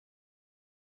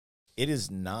It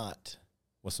is not.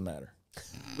 What's the matter?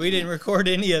 We didn't record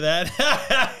any of that.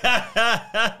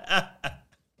 Are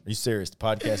you serious? The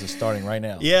podcast is starting right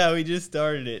now. Yeah, we just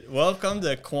started it. Welcome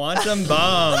to Quantum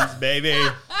Bombs, baby.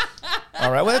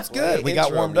 All right, well, that's good. We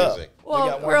got warmed up.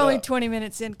 Well, we're only 20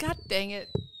 minutes in. God dang it.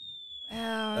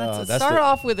 Start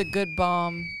off with a good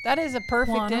bomb. That is a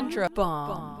perfect intro.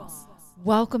 Bombs.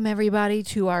 Welcome, everybody,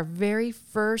 to our very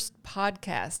first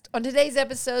podcast. On today's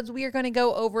episodes, we are going to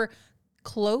go over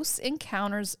Close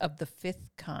Encounters of the Fifth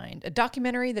Kind, a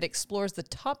documentary that explores the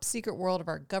top secret world of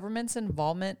our government's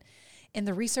involvement in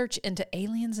the research into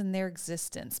aliens and their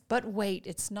existence. But wait,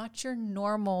 it's not your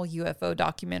normal UFO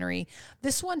documentary.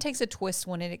 This one takes a twist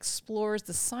when it explores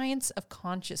the science of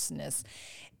consciousness,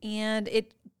 and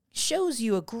it shows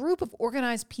you a group of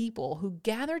organized people who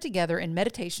gather together in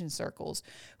meditation circles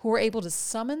who are able to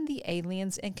summon the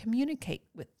aliens and communicate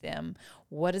with them.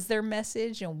 What is their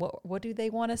message and what do they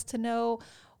want us to know?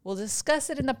 We'll discuss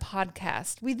it in the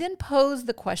podcast. We then pose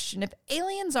the question, if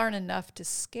aliens aren't enough to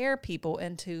scare people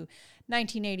into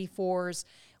 1984's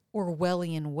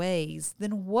Orwellian ways,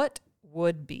 then what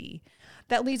would be?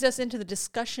 That leads us into the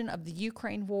discussion of the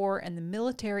Ukraine war and the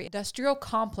military-industrial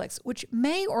complex, which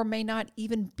may or may not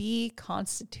even be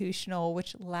constitutional,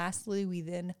 which lastly, we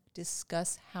then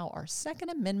discuss how our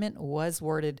Second Amendment was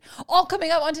worded. All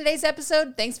coming up on today's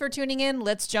episode. Thanks for tuning in.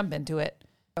 Let's jump into it.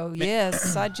 Oh,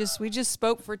 yes. we just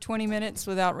spoke for 20 minutes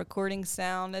without recording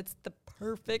sound. It's the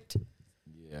perfect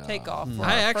takeoff for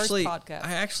our first podcast.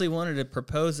 I actually wanted to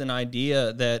propose an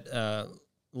idea that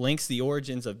links the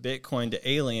origins of Bitcoin to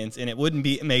aliens, and it wouldn't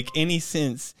make any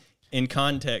sense in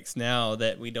context now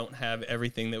that we don't have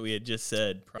everything that we had just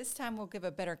said. This time we'll give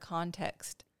a better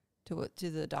context to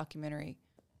the documentary.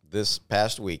 This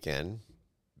past weekend,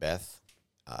 Beth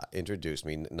introduced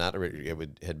me.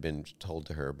 Had been told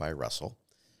to her by Russell,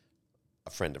 a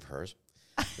friend of hers.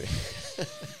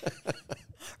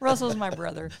 Russell's my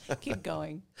brother. Keep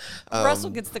going. Russell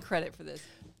gets the credit for this.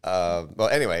 Well,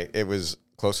 anyway, it was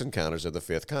Close Encounters of the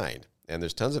Fifth Kind. And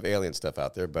there's tons of alien stuff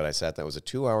out there, but I sat down. It was a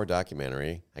 2-hour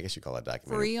documentary. I guess you call it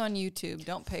documentary. Free on YouTube.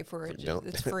 Don't pay for it.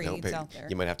 It's free. It's out there.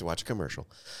 You might have to watch a commercial.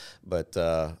 But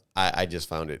I just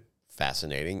found it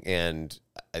fascinating. And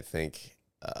I think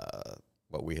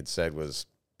what we had said was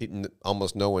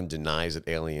almost no one denies that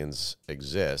aliens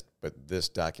exist, but this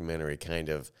documentary kind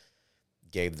of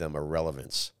gave them a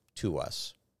relevance to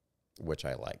us, which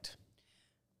I liked.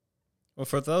 Well,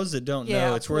 for those that don't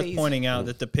know, it's worth pointing out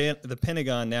that the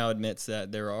Pentagon now admits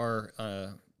that there are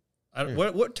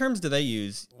what terms do they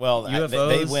use? Well, UFOs?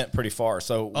 They went pretty far.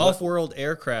 So off-world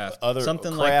aircraft,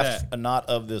 something like that, not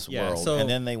of this world. So, and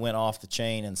then they went off the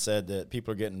chain and said that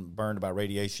people are getting burned by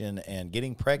radiation and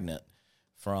getting pregnant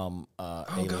from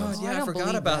aliens. God, yeah, I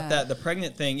forgot about that. The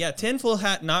pregnant thing. Yeah, tinfoil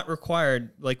hat not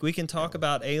required. Like, we can talk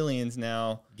about aliens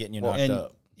now. Getting you knocked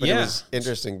up. But it was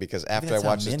interesting because after I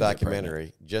watched this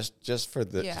documentary, just for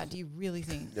the... Yeah, do you really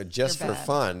think just for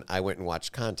fun, I went and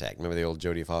watched Contact. Remember the old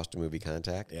Jodie Foster movie,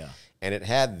 Contact? Yeah. And it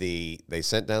had they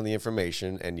sent down the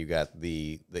information, and you got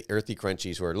the earthy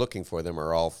crunchies who are looking for them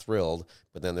are all thrilled,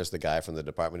 but then there's the guy from the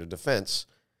Department of Defense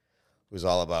who's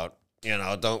all about,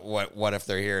 what if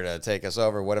they're here to take us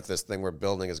over? What if this thing we're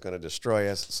building is going to destroy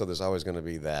us? So there's always going to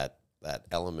be that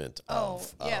element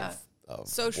of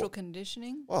social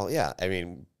conditioning? Well, yeah. I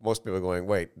mean, most people are going,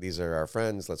 wait, these are our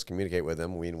friends. Let's communicate with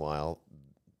them. Meanwhile,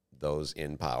 those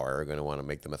in power are going to want to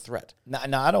make them a threat. Now,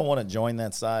 I don't want to join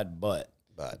that side, but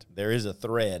there is a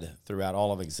thread throughout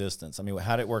all of existence. I mean,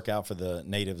 how did it work out for the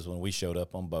natives when we showed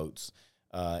up on boats?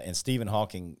 And Stephen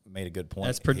Hawking made a good point.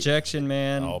 That's projection,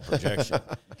 man. Oh, projection.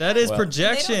 That is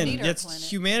projection. It's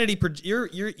humanity.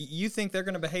 You think they're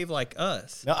going to behave like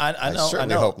us? No, I know.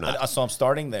 Certainly hope not. So I'm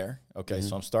starting there. Okay,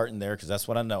 so I'm starting there because that's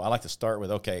what I know. I like to start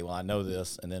with, okay, well, I know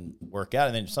this, and then work out.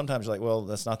 And then sometimes you're like, well,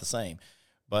 that's not the same.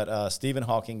 But Stephen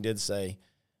Hawking did say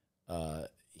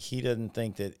he didn't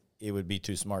think that it would be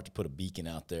too smart to put a beacon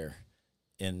out there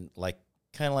in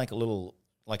kind of like a little...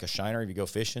 like a shiner if you go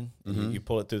fishing. You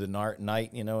pull it through the night,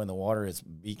 in the water, it's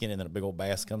beacon, and then a big old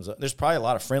bass comes up. There's probably a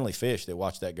lot of friendly fish that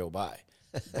watch that go by,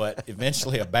 but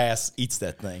eventually a bass eats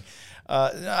that thing.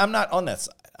 I'm not on that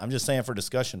side. I'm just saying for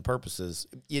discussion purposes,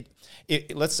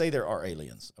 let's say there are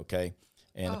aliens, okay?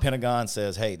 And the Pentagon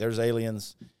says, hey, there's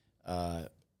aliens. And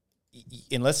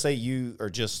let's say you are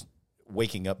just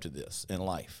waking up to this in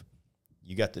life.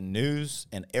 You got the news,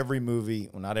 and every movie,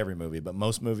 well, not every movie, but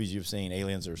most movies you've seen,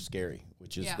 aliens are scary,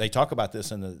 which is, they talk about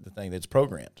this in the thing that's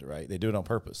programmed, right? They do it on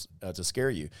purpose to scare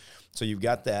you. So you've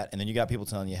got that, and then you got people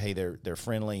telling you, hey, they're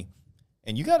friendly,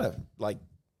 and you got to,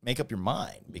 make up your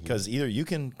mind, because either you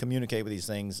can communicate with these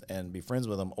things and be friends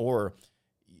with them, or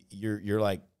you're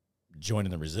like,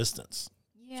 joining the resistance.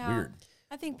 Yeah. It's weird.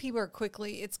 I think people are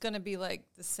it's going to be like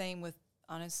the same with,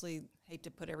 honestly, hate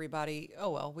to put everybody, oh,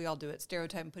 well, we all do it,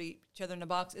 stereotype and put each other in a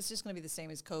box. It's just going to be the same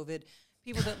as COVID.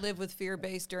 People that live with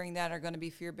fear-based during that are going to be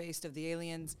fear-based of the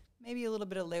aliens, maybe a little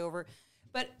bit of layover.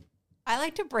 But I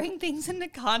like to bring things into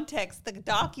context. The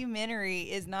documentary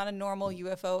is not a normal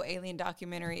UFO alien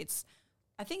documentary.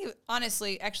 I think,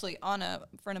 honestly, actually, Anna,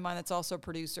 a friend of mine that's also a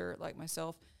producer like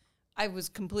myself, I was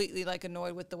completely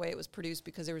annoyed with the way it was produced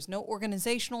because there was no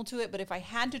organizational to it. But if I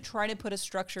had to try to put a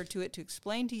structure to it to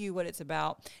explain to you what it's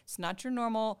about, it's not your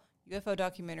normal UFO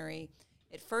documentary.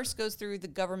 It first goes through the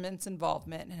government's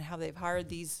involvement and how they've hired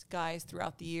these guys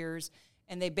throughout the years.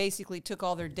 And they basically took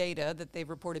all their data that they've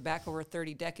reported back over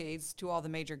 30 decades to all the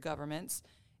major governments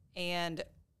and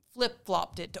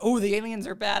flip-flopped it to, the aliens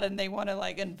are bad and they want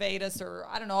to invade us, or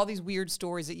I don't know, all these weird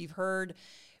stories that you've heard.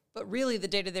 But really the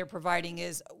data they're providing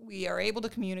is we are able to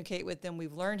communicate with them.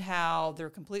 We've learned how. They're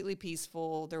completely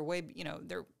peaceful. They're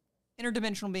they're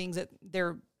interdimensional beings that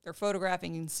they're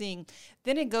photographing and seeing.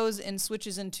 Then it goes and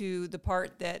switches into the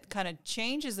part that kind of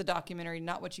changes the documentary,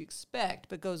 not what you expect,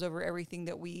 but goes over everything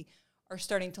that we are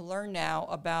starting to learn now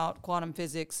about quantum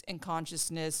physics and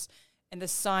consciousness and the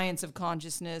science of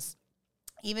consciousness,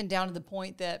 even down to the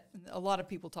point that a lot of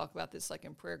people talk about this,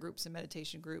 in prayer groups and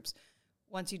meditation groups.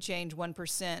 Once you change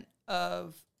 1%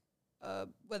 of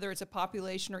whether it's a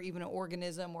population or even an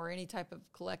organism or any type of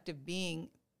collective being,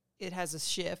 it has a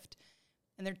shift.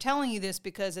 And they're telling you this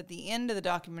because at the end of the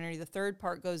documentary, the third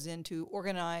part goes into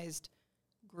organized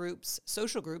groups,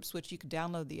 social groups, which you could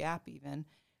download the app even,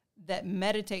 that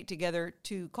meditate together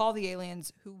to call the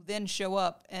aliens, who then show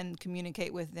up and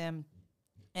communicate with them.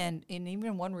 And in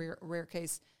even one rare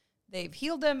case, they've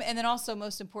healed them. And then also,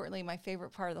 most importantly, my favorite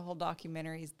part of the whole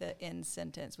documentary is the end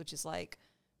sentence, which is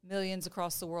millions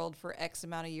across the world for X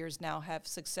amount of years now have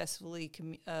successfully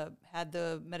had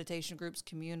the meditation groups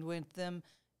communed with them,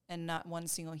 and not one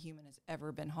single human has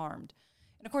ever been harmed.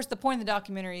 And of course, the point of the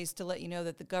documentary is to let you know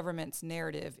that the government's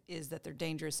narrative is that they're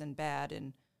dangerous and bad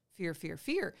and fear, fear,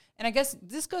 fear. And I guess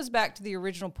this goes back to the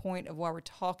original point of why we're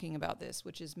talking about this,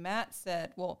 which is Matt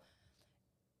said,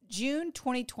 June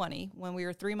 2020, when we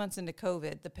were 3 months into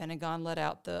COVID, the Pentagon let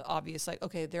out the obvious,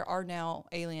 there are now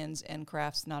aliens and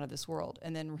crafts not of this world.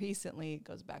 And then recently it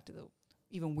goes back to the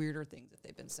even weirder things that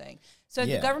they've been saying. So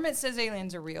the government says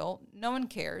aliens are real. No one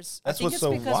cares. That's I think what's it's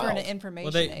so because wild. we're in an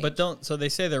information age. So they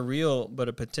say they're real, but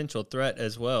a potential threat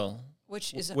as well.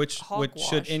 Which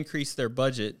should increase their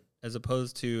budget. As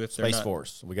opposed to if they're Space not.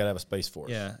 Force. We got to have a Space Force.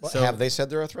 Yeah. Well, have they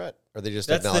said they're a threat? Or they just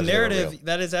that's the narrative. real?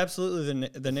 That is absolutely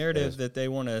the narrative that they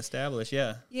want to establish.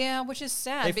 Yeah. Yeah, which is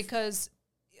sad because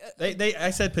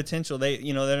I said potential. They're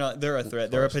a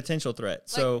threat. They're a potential threat.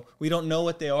 So we don't know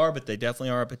what they are, but they definitely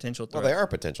are a potential threat. Well, they are a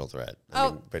potential threat. I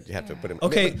mean, but you have to put them.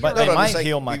 Okay, but they might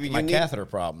heal my catheter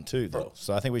problem too, though.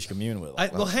 So I think we should commune with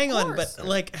them. Hang on.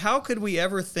 But how could we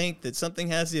ever think that something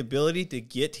has the ability to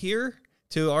get here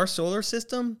to our solar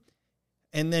system?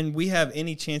 And then we have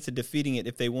any chance of defeating it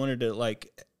if they wanted to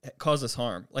cause us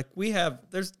harm.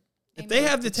 If they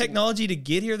have the technology to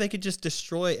get here, they could just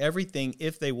destroy everything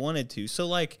if they wanted to.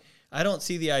 So I don't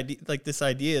see the idea, this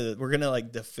idea that we're gonna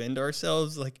defend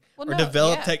ourselves,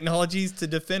 develop technologies to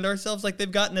defend ourselves. They've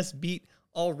gotten us beat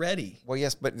already. Well,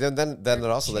 yes, but then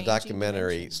also the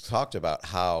documentary talked about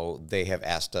how they have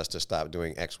asked us to stop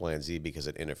doing X, Y, and Z because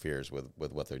it interferes with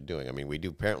what they're doing. I mean, we do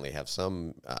apparently have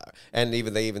some, and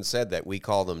they even said that we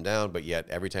call them down, but yet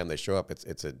every time they show up,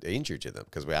 it's a danger to them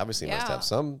because we obviously must have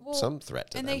some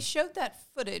threat to them. And they showed that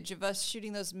footage of us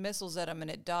shooting those missiles at them,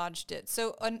 and it dodged it.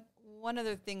 So one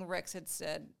other thing Rex had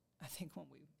said, I think when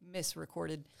we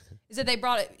misrecorded, is that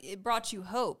it brought you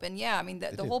hope. And yeah, I mean,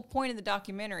 the whole point of the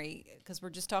documentary, because we're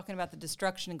just talking about the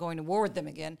destruction and going to war with them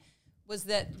again, was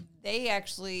that they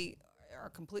actually are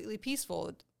completely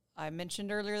peaceful. I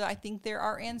mentioned earlier that I think they're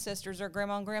our ancestors, our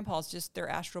grandma and grandpas, just their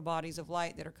astral bodies of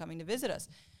light that are coming to visit us.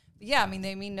 But yeah, I mean,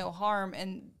 they mean no harm.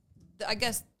 And I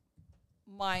guess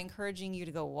my encouraging you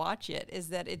to go watch it is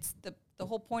that it's the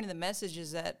whole point of the message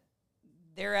is that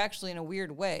they're actually, in a weird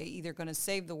way, either going to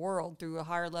save the world through a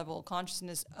higher level of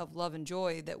consciousness of love and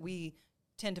joy that we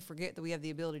tend to forget that we have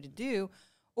the ability to do,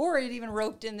 or it even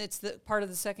roped in it's the part of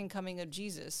the second coming of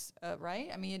Jesus, right?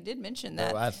 I mean, it did mention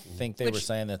that. Well, I think they were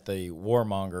saying that the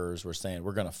warmongers were saying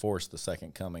we're going to force the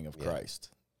second coming of Christ.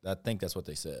 I think that's what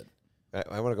they said.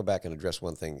 I want to go back and address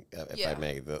one thing, if I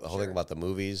may. The whole thing about the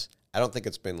movies, I don't think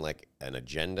it's been an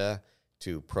agenda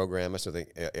to program us to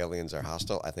think aliens are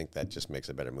hostile. I think that just makes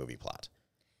a better movie plot.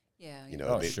 Yeah. You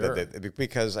know,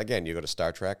 because again, you go to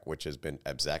Star Trek, which has been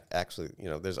actually, you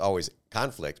know, there's always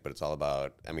conflict, but it's all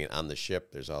about, I mean, on the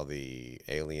ship, there's all the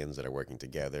aliens that are working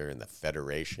together and the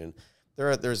Federation.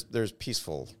 There's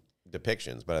peaceful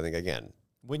depictions, but I think again,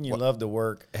 wouldn't you love to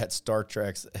work at Star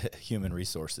Trek's Human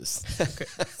Resources? Okay.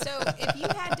 So if you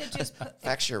had to just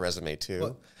fax your resume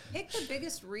too. Pick the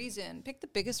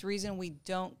biggest reason we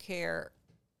don't care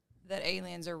that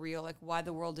aliens are real, like why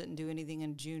the world didn't do anything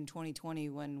in June 2020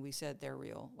 when we said they're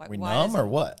real. We numb or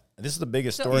what? This is the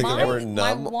biggest story. They were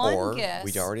numb, or guess,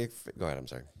 we already. Go ahead. I'm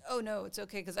sorry. Oh no, it's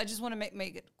okay because I just want to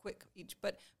make it quick each.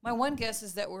 But my one guess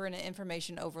is that we're in an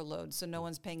information overload, so no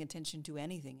one's paying attention to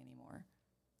anything anymore.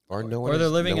 Or no one. Or they're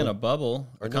living in a bubble,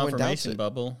 or a confirmation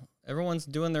bubble. Everyone's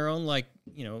doing their own, like,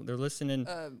 you know, they're listening.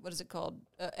 What is it called?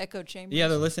 Echo chamber? Yeah,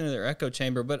 they're listening to their echo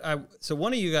chamber. But so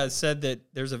one of you guys said that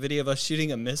there's a video of us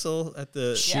shooting a missile at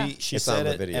the... She said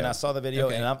it, and I saw the video,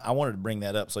 and I wanted to bring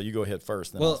that up, so you go ahead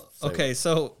first. Then okay,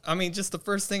 so, I mean, just the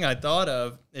first thing I thought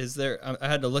of is I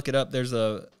had to look it up. There's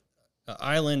a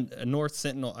island, a North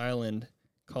Sentinel Island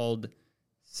called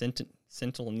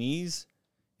Sentinelese.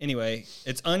 Anyway,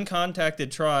 it's uncontacted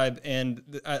tribe, and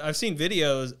I've seen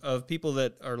videos of people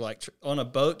that are like on a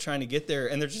boat trying to get there,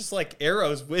 and there's just like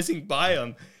arrows whizzing by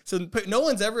them. So no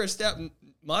one's ever established.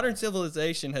 Modern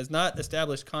civilization has not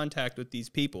established contact with these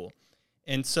people,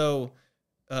 and so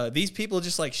these people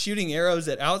just like shooting arrows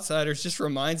at outsiders just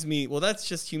reminds me. Well, that's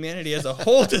just humanity as a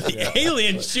whole to the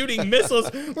aliens shooting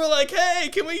missiles. We're like, hey,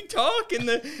 can we talk? And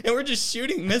we're just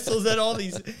shooting missiles at all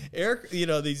these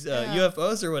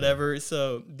UFOs or whatever.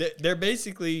 So they're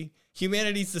basically,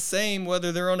 humanity's the same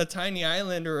whether they're on a tiny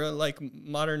island or like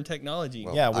modern technology.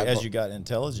 Well, as you got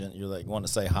intelligent, you're like wanting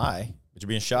to say hi, but you're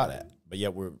being shot at. But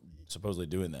yet we're supposedly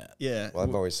doing that. Yeah. Well,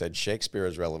 I've always said Shakespeare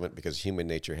is relevant because human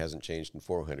nature hasn't changed in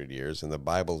 400 years, and the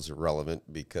Bible's relevant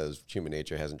because human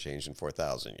nature hasn't changed in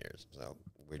 4,000 years. So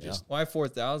we're just... Why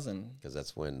 4,000? Because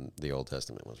that's when the Old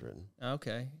Testament was written.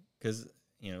 Okay. Because,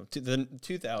 you know, the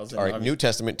 2,000. All right, New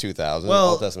Testament 2,000,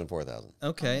 Old Testament 4,000.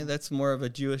 Okay, that's more of a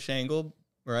Jewish angle,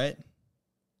 right?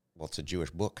 Well, it's a Jewish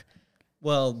book.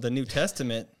 Well, the New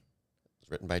Testament... It's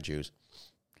written by Jews.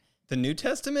 The New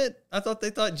Testament? I thought they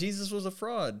thought Jesus was a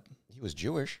fraud. He was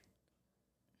Jewish.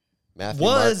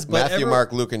 Matthew,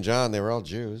 Mark, Luke, and John, they were all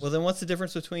Jews. Well, then what's the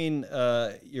difference between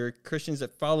your Christians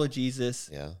that follow Jesus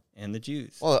and the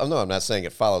Jews? Well, no, I'm not saying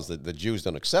it follows that the Jews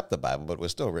don't accept the Bible, but it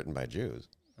was still written by Jews.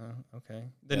 Oh, okay.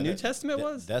 The New Testament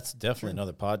was? That's definitely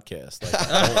another podcast.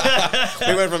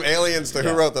 We went from aliens to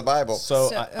who wrote the Bible.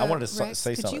 So I wanted to Rex,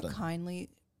 say something. Could you kindly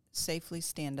safely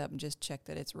stand up and just check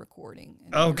that it's recording?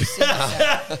 Okay.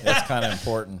 That's kind of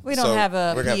important. We don't have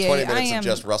a We're going to have 20 minutes of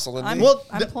just Russell and me. Well,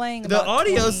 I'm playing the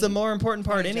audio's the more important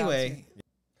part anyway.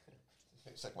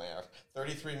 It's like my hour.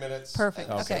 33 minutes. Perfect.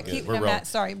 Okay. Good.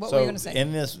 Sorry, what were you going to say?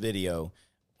 In this video,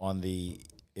 on the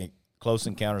Close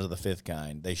Encounters of the Fifth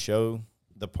Kind, they show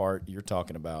the part you're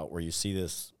talking about where you see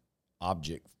this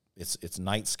object. It's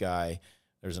night sky.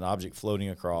 There's an object floating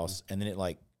across, and then it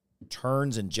like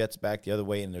turns and jets back the other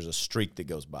way, and there's a streak that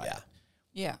goes by.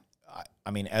 Yeah.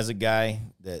 I mean, as a guy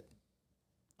that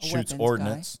shoots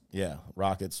ordnance,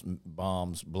 rockets,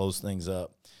 bombs, blows things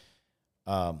up,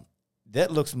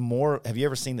 that looks more. Have you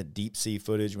ever seen the deep sea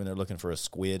footage when they're looking for a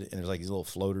squid, and there's like these little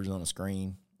floaters on a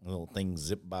screen, little things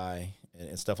zip by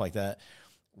and stuff like that?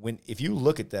 If you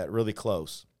look at that really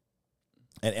close,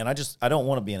 and I don't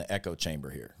want to be in an echo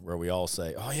chamber here where we all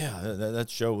say, oh yeah,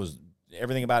 that show was,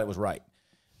 everything about it was right.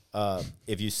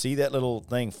 If you see that little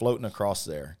thing floating across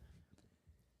there,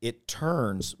 it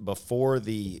turns before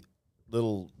the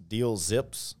little deal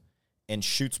zips and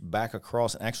shoots back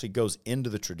across and actually goes into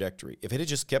the trajectory. If it had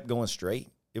just kept going straight,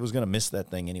 it was going to miss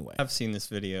that thing anyway. I've seen this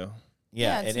video.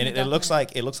 Yeah, and it looks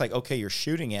like okay, you're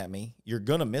shooting at me, you're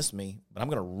gonna miss me, but I'm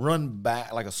gonna run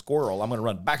back like a squirrel. I'm gonna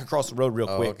run back across the road real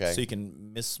quick so you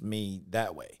can miss me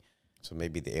that way. So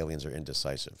maybe the aliens are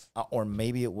indecisive, or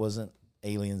maybe it wasn't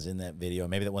aliens in that video.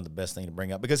 Maybe that wasn't the best thing to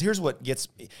bring up, because here's what gets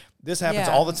me. This happens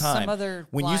all the time.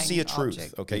 When you see a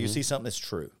truth, you see something that's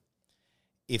true.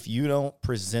 If you don't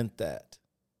present that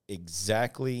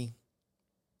exactly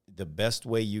the best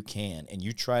way you can, and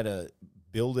you try to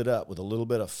build it up with a little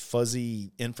bit of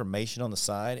fuzzy information on the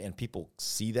side, and people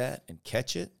see that and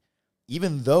catch it,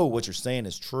 even though what you're saying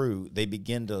is true, they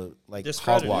begin to like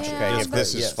hogwash. Okay, if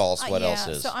this is false, what else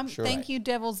is? So thank you,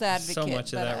 devil's advocate. So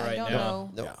much of that right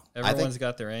now. No. Everyone's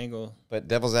got their angle. But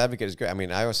devil's advocate is great. I mean,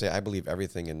 I always say I believe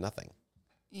everything and nothing.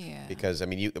 Yeah. Because I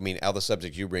mean, all the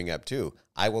subjects you bring up too,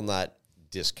 I will not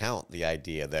discount the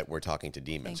idea that we're talking to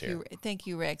demons here. Thank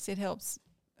you, Rex. It helps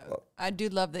I do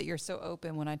love that you're so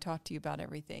open when I talk to you about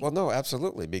everything. Well, no,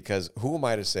 absolutely, because who am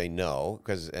I to say no?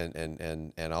 Because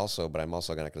and also, but I'm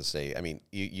also going to say, I mean,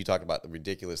 you talk about the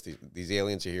ridiculous. These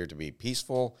aliens are here to be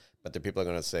peaceful, but the people are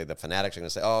going to say, the fanatics are going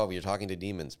to say, oh, you're talking to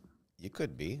demons. You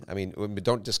could be. I mean,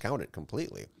 don't discount it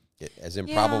completely, as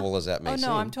improbable as that may seem.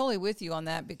 Oh no, I'm totally with you on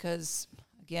that because,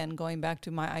 again, going back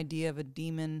to my idea of a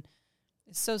demon,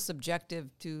 it's so subjective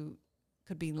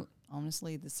could be.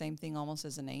 Honestly, the same thing almost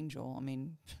as an angel. I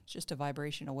mean, it's just a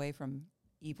vibration away from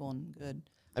evil and good.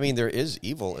 I mean, there is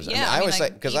evil. I always say,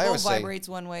 because I always say, vibrates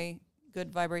one way,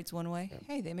 good vibrates one way. Yeah.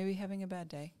 Hey, they may be having a bad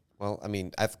day. Well, I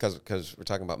mean, because we're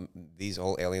talking about these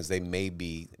old aliens, they may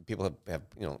be, people have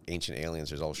ancient aliens,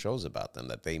 there's all shows about them,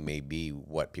 that they may be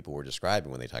what people were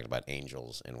describing when they talked about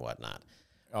angels and whatnot.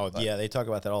 Oh, yeah, they talk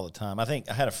about that all the time. I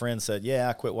think I had a friend said, yeah,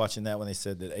 I quit watching that when they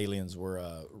said that aliens were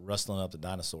rustling up the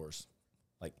dinosaurs.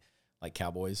 Like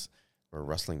cowboys. Or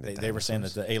rustling the dinosaurs. They were saying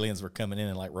that the aliens were coming in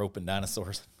and like roping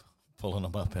dinosaurs, pulling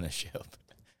them up in a ship.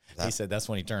 He said that's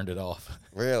when he turned it off.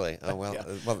 Really? Oh, well, yeah.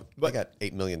 Well, they got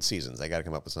 8 million seasons. They got to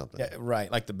come up with something. Yeah,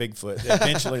 right, like the Bigfoot.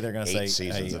 Eventually they're going to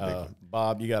say, hey,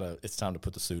 Bob, it's time to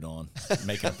put the suit on,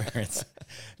 make an appearance.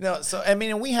 No, so, I mean,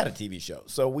 and we had a TV show,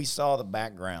 so we saw the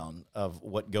background of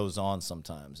what goes on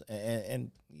sometimes.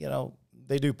 And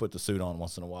they do put the suit on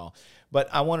once in a while. But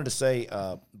I wanted to say,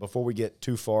 before we get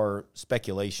too far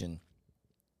speculation,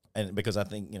 and because I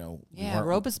think,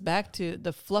 rope us back to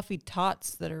the fluffy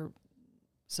tots that are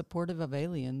supportive of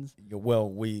aliens. Well,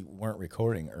 we weren't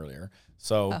recording earlier.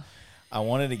 So I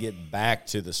wanted to get back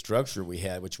to the structure we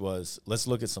had, which was let's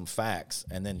look at some facts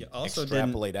and then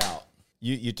extrapolate out.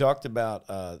 You talked about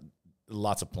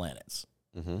lots of planets.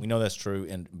 Mm-hmm. We know that's true.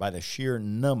 And by the sheer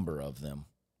number of them,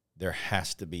 there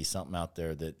has to be something out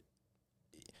there that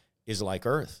is like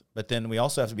Earth. But then we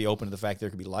also have to be open to the fact there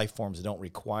could be life forms that don't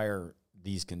require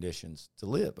these conditions to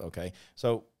live, okay?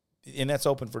 So, and that's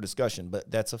open for discussion,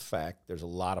 but that's a fact. There's a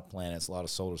lot of planets, a lot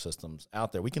of solar systems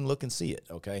out there. We can look and see it,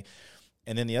 okay?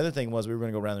 And then the other thing was we were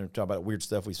going to go around there and talk about weird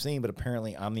stuff we've seen, but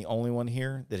apparently I'm the only one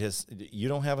here that has – you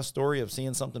don't have a story of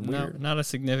seeing something weird? No, not a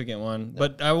significant one. No.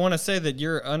 But I want to say that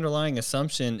your underlying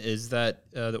assumption is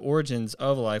that the origins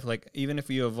of life, like even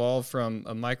if you evolve from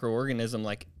a microorganism,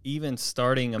 like even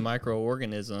starting a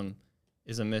microorganism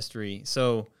is a mystery.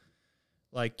 So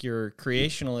like your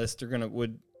creationalists are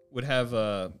would have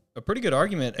a pretty good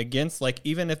argument against, like,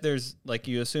 even if there's, like,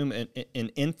 you assume an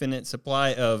infinite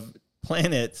supply of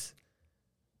planets –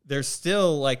 there's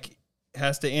still, like,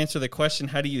 has to answer the question,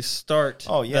 how do you start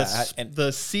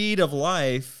the seed of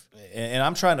life? And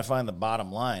I'm trying to find the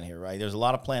bottom line here, right? There's a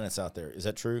lot of planets out there. Is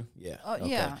that true? Yeah.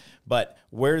 Okay. Yeah. But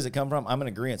where does it come from? I'm in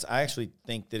agreement. I actually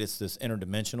think that it's this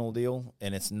interdimensional deal,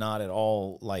 and it's not at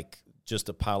all like just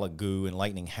a pile of goo and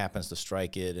lightning happens to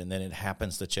strike it, and then it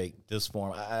happens to take this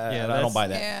form. I don't buy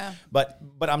that. Yeah. But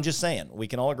I'm just saying, we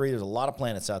can all agree there's a lot of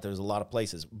planets out there. There's a lot of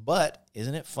places. But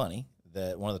isn't it funny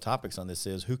that one of the topics on this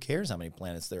is who cares how many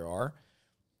planets there are?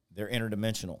 They're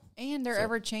interdimensional. And they're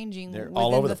ever-changing. They're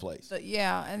all over the place.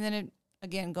 And then,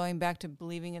 again, going back to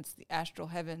believing it's the astral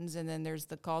heavens and then there's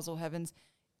the causal heavens,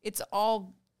 it's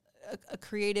all a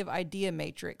creative idea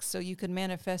matrix. So you could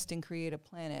manifest and create a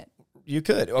planet. You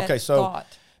could. Okay, so...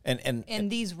 Thought. And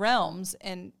these realms,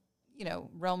 and,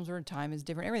 realms where time is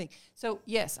different, everything. So,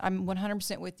 yes, I'm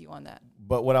 100% with you on that.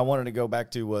 But what I wanted to go back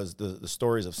to was the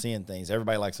stories of seeing things.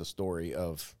 Everybody likes a story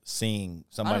of seeing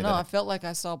somebody. I don't know. I felt like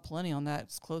I saw plenty on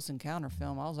that Close Encounter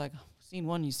film. I was like, seen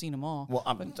one, you've seen them all. Well,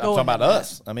 I'm talking about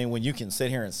us. I mean, when you can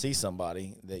sit here and see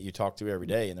somebody that you talk to every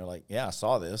day and they're like, yeah, I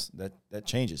saw this, that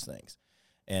changes things.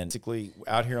 And basically,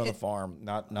 out here on the farm,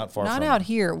 not far from... Not out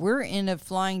here. We're in a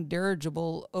flying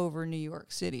dirigible over New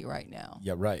York City right now.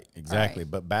 Yeah, right. Exactly.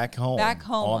 Right. But back home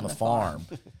on the farm,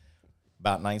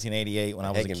 about 1988 when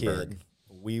I was a kid,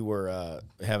 we were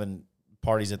having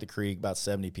parties at the creek, about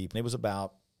 70 people. And it was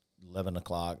about 11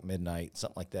 o'clock, midnight,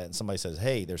 something like that. And somebody says,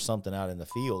 hey, there's something out in the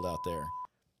field out there.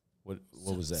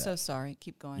 What was that? So sorry.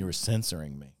 Keep going. You were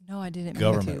censoring me. No, I didn't.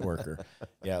 Government worker.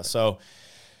 Yeah, so...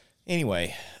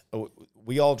 Anyway,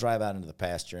 we all drive out into the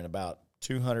pasture, and about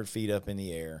 200 feet up in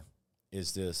the air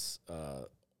is this,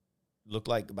 looked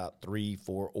like about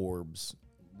 3-4 orbs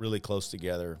really close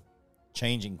together,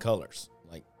 changing colors,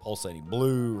 like pulsating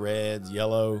blue, reds,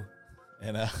 yellow,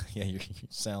 and your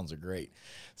sounds are great.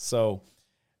 So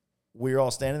we were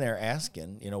all standing there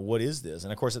asking, what is this?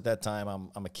 And, of course, at that time,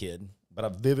 I'm a kid, but I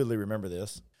vividly remember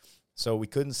this. So we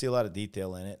couldn't see a lot of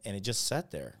detail in it, and it just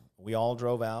sat there. We all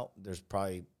drove out. There's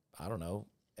probably, I don't know,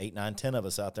 8, 9, 10 of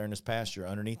us out there in this pasture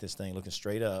underneath this thing looking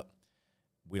straight up.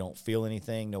 We don't feel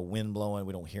anything, no wind blowing.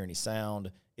 We don't hear any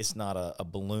sound. It's not a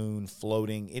balloon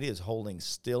floating. It is holding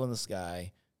still in the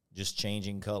sky, just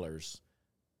changing colors,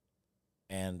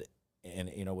 and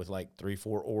with like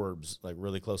 3-4 orbs like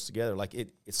really close together. Like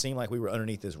it seemed like we were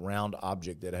underneath this round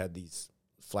object that had these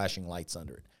flashing lights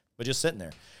under it, but just sitting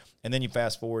there. And then you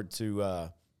fast forward to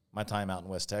my time out in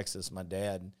West Texas. My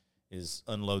dad is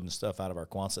unloading stuff out of our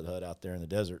Quonset hut out there in the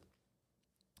desert,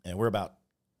 and we're about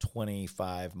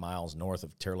 25 miles north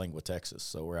of Terlingua, Texas.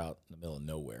 So we're out in the middle of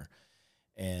nowhere,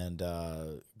 and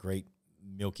great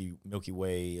Milky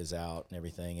Way is out and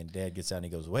everything. And Dad gets out and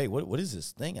he goes, "Wait, what is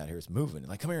this thing out here? It's moving." And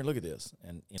like, "Come here and look at this."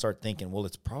 And you start thinking, well,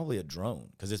 it's probably a drone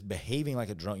because it's behaving like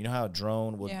a drone. You know how a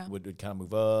drone would kind of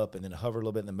move up and then hover a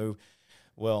little bit and then move?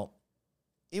 Well,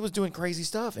 it was doing crazy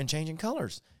stuff and changing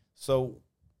colors. So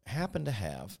happened to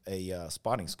have a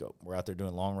spotting scope. We're out there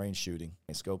doing long-range shooting.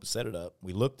 And scope set it up.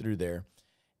 We looked through there,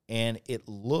 and it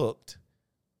looked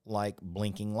like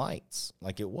blinking lights,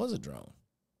 like it was a drone.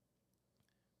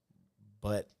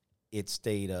 But it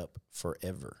stayed up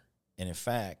forever. And in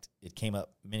fact, it came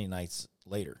up many nights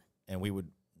later. And we would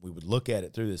look at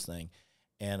it through this thing.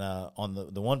 And on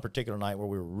the one particular night where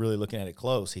we were really looking at it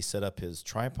close, he set up his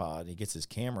tripod, he gets his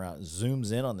camera out and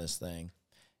zooms in on this thing,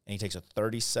 and he takes a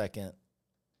 30-second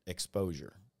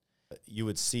exposure. You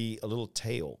would see a little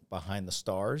tail behind the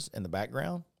stars in the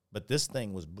background, but this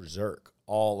thing was berserk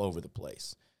all over the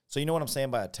place. So you know what I'm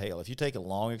saying by a tail? If you take a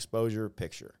long exposure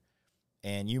picture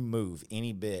and you move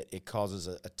any bit, it causes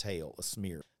a tail, a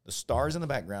smear. The stars in the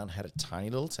background had a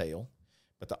tiny little tail,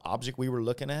 but the object we were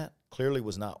looking at clearly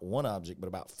was not one object, but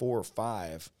about 4 or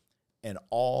 5, and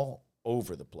all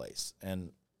over the place.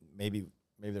 And maybe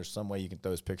there's some way you can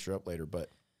throw this picture up later, but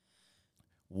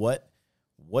what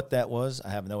that was, I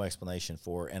have no explanation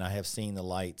for. And I have seen the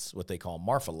lights, what they call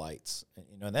Marfa lights.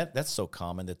 And that's so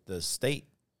common that the state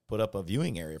put up a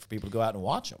viewing area for people to go out and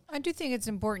watch them. I do think it's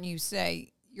important you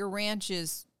say your ranch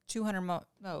is 200 miles.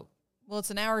 No, well,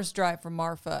 it's an hour's drive from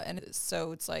Marfa, and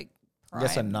so it's like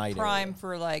prime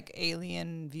for like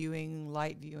alien viewing,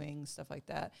 light viewing, stuff like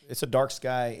that. It's a dark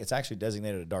sky. It's actually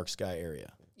designated a dark sky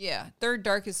area. Yeah, third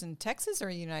darkest in Texas or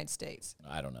the United States?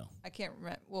 I don't know. I can't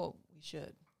remember. Well, we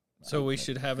should. So we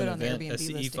should have an event, a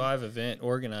CE5 event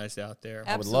organized out there.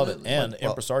 Absolutely. I would love it. And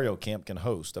Impresario Camp can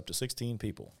host up to 16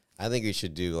 people. I think we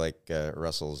should do like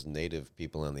Russell's native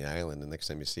people on the island. The next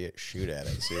time you see it, shoot at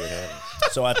it, see what happens.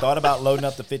 So I thought about loading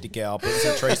up the 50 cal, putting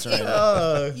some tracer in it.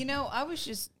 I was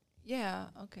just,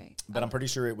 okay. But I'm pretty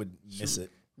sure it would miss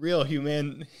it. Real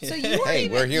human. So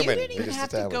we're human. You didn't even have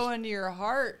to go into your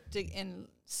heart and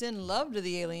send love to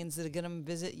the aliens that are going to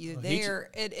visit you there.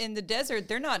 In the desert,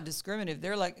 they're not discriminative.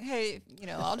 They're like, hey,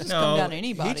 I'll just come down to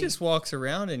anybody. He just walks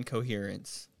around in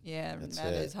coherence. Yeah,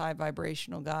 that is high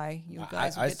vibrational guy. You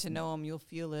guys will get to know him. You'll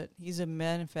feel it. He's a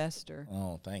manifester.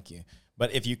 Oh, thank you.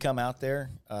 But if you come out there,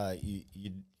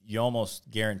 you almost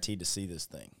guaranteed to see this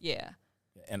thing. Yeah.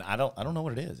 And I don't know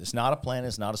what it is. It's not a planet.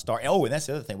 It's not a star. Oh, and that's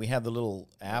the other thing. We have the little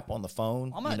app on the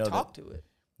phone. I'm going to talk to it.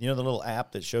 You know the little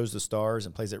app that shows the stars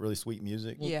and plays that really sweet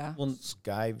music? Yeah. Well,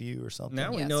 Skyview or something?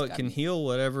 Now we know it can heal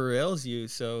whatever ails you,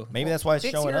 so... Maybe that's why it's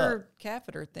showing up. Fix your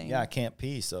catheter thing. Yeah, I can't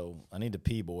pee, so I need to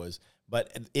pee, boys.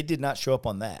 But it did not show up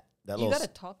on that. You got to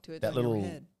talk to it in your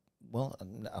head. Well,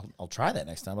 I'll try that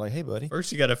next time. I'm like, hey, buddy.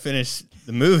 First, you got to finish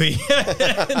the movie.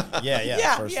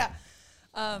 Yeah.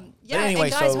 Anyway,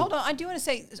 and guys, hold on. I do want to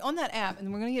say, on that app,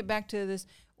 and we're going to get back to this.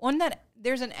 On that,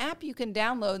 there's an app you can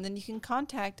download, and then you can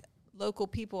contact local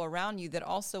people around you that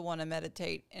also want to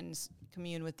meditate and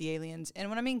commune with the aliens. And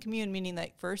when I mean commune, meaning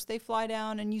like first they fly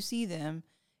down and you see them,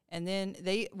 and then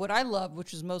what I love,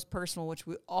 which is most personal, which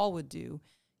we all would do,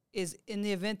 is in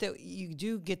the event that you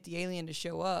do get the alien to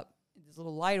show up, this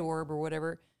little light orb or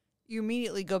whatever, you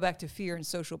immediately go back to fear and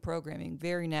social programming.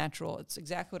 Very natural. It's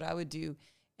exactly what I would do.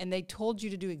 And they told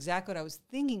you to do exactly what I was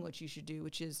thinking what you should do,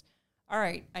 which is, all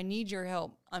right, I need your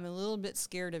help. I'm a little bit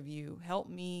scared of you. Help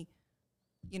me,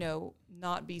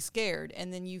 not be scared.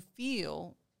 And then you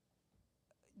feel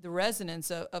the resonance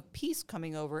of peace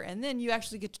coming over. And then you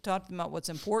actually get to talk to them about what's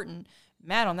important.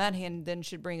 Matt, on that hand, then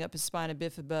should bring up his spina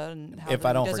bifida and how he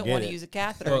doesn't want to use a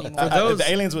catheter anymore. The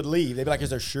aliens would leave. They'd be like,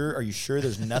 are you sure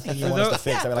there's nothing you want us to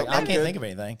fix? I'd be like, I can't think of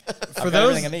anything. I've got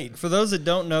everything I need. For those that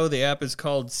don't know, the app is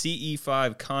called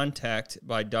CE5 Contact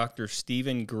by Dr.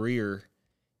 Stephen Greer.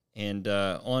 And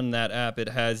on that app, it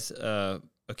has a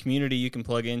community you can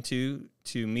plug into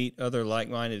to meet other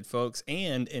like-minded folks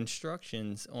and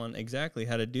instructions on exactly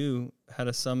how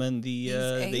to summon the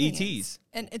ETs.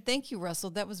 And thank you, Russell.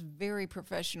 That was very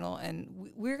professional, and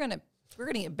we're gonna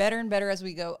get better and better as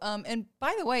we go. And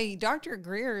by the way, Dr.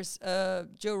 Greer's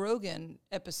Joe Rogan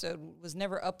episode was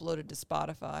never uploaded to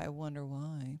Spotify. I wonder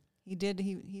why. He did.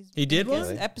 He did one?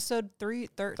 Really? Episode 30.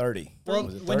 Well,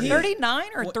 when 39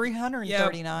 or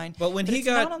 339. Yeah, but when he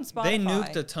got, they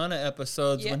nuked a ton of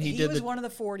episodes when he did. He was one of the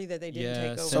 40 that they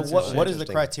didn't take So over. what is the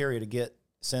criteria to get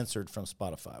censored from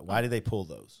Spotify? Why did they pull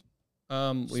those?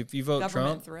 If you vote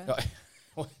Trump, threat.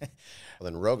 Well,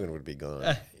 then Rogan would be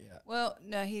gone. Well,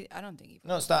 no, I don't think he.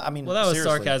 No, it's not. I mean, well, that was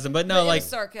seriously. sarcasm, but no, It like was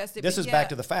sarcastic. This but is back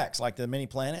to the facts, like the mini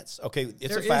planets. Okay,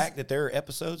 it's a fact that there are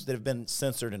episodes that have been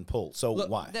censored and pulled. So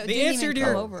why? The answer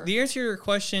to your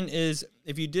question is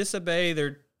if you disobey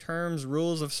their terms,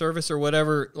 rules of service, or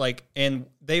whatever, like, and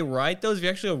they write those, if you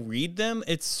actually go read them,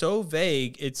 it's so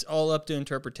vague. It's all up to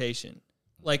interpretation.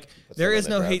 Like there is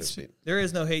no hate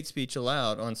speech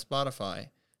allowed on Spotify.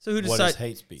 So who decides what is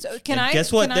hate speech? So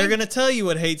guess what? They're going to tell you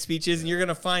what hate speech is, and you're going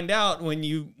to find out when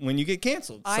you get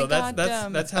canceled. So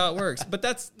that's how it works. But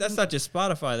that's not just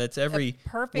Spotify. That's every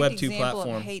Web 2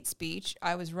 platform. Of hate speech.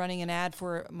 I was running an ad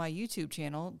for my YouTube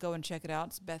channel. Go and check it out.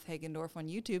 It's Beth Hagendorf on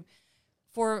YouTube.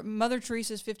 For Mother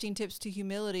Teresa's 15 Tips to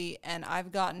Humility, and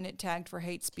I've gotten it tagged for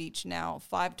hate speech now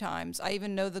 5 times. I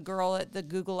even know the girl at the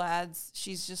Google Ads.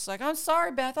 She's just like, I'm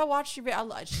sorry, Beth, I watched your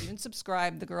video. She didn't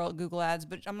subscribe, the girl at Google Ads,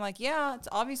 but I'm like, yeah, it's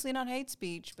obviously not hate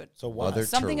speech, but so why?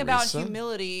 Something about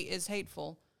humility is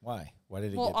hateful. Why? Why did it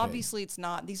get Well, paid? obviously it's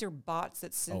not. These are bots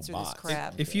that censor this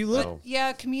crap. If you look...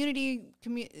 Same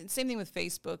thing with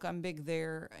Facebook. I'm big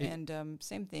there, and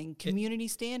same thing. Community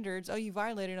standards. Oh, you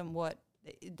violated them, what?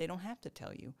 They don't have to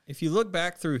tell you. If you look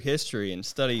back through history and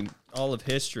study all of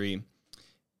history,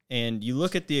 and you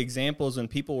look at the examples when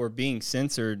people were being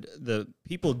censored, the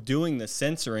people doing the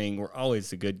censoring were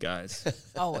always the good guys.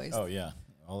 Always. Oh, yeah.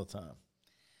 All the time.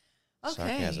 Okay.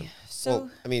 Sarcasm. So,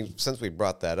 well, I mean, since we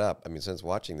brought that up, since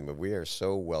watching the movie, we are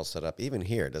so well set up, even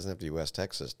here, it doesn't have to be West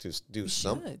Texas, to do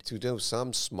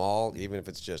some small, even if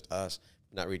it's just us,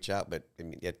 not reach out, but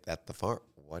at the farm.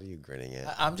 What are you grinning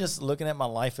at? I'm just looking at my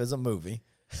life as a movie.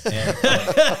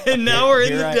 And now we're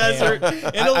in the desert,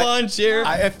 in a lawn chair.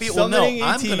 I feel, I'm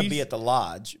going to be at the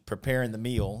lodge preparing the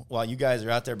meal while you guys are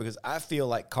out there because I feel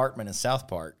like Cartman in South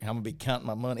Park. I'm going to be counting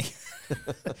my money.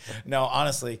 No,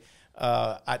 honestly,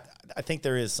 I think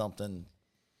there is something.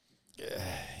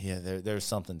 There's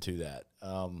something to that.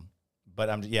 But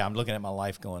I'm looking at my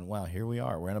life going, wow, here we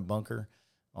are. We're in a bunker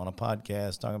on a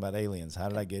podcast talking about aliens. How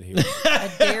did I get here?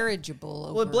 A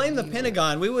dirigible. Well, blame the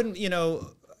Pentagon. We wouldn't,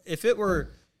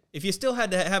 if you still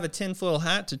had to have a tinfoil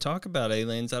hat to talk about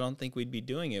aliens, I don't think we'd be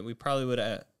doing it. We probably would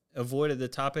have avoided the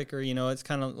topic, or it's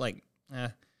kind of like,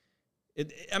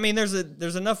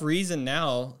 there's enough reason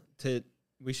now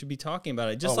we should be talking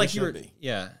about it. Just like you were,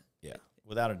 yeah.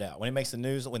 Without a doubt. When it makes the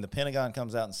news, when the Pentagon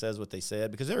comes out and says what they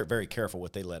said, because they're very careful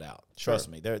what they let out. Trust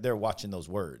me, they're watching those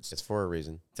words. It's for a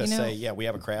reason. To say, we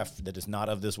have a craft that is not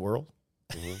of this world.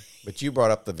 Mm-hmm. But you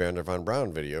brought up the Werner von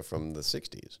Braun video from the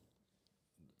 60s.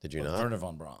 Did you not? Werner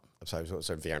von Braun. I'm sorry, I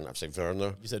said Werner. I said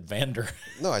Werner. You said Vander.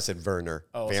 No, I said Werner.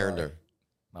 Oh, Werner.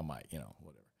 I might,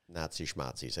 whatever. Nazi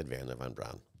schmatzi said Werner von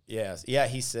Braun. Yes. Yeah,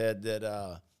 he said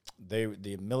that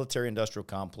the military-industrial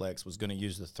complex was going to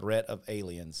use the threat of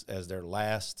aliens as their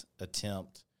last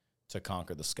attempt to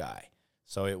conquer the sky.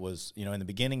 So it was, in the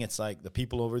beginning, it's like the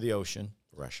people over the ocean.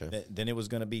 Russia. Then it was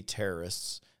going to be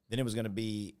terrorists. Then it was going to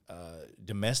be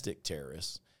domestic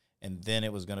terrorists. And then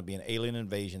it was going to be an alien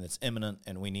invasion that's imminent,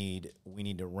 and we need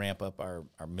to ramp up our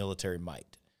military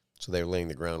might. So they're laying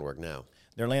the groundwork now.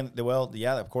 They're laying,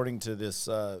 according to this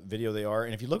video they are.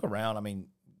 And if you look around,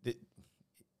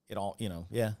 it all,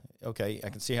 okay, I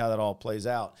can see how that all plays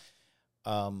out.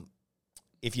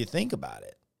 If you think about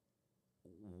it,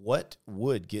 what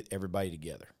would get everybody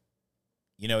together?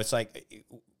 It's like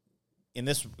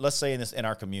let's say in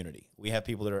our community, we have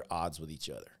people that are at odds with each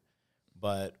other.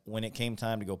 But when it came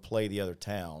time to go play the other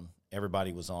town,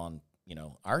 everybody was on,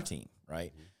 our team,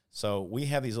 right? Mm-hmm. So we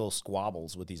have these little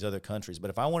squabbles with these other countries. But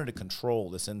if I wanted to control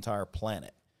this entire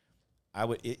planet, I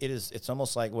would. It's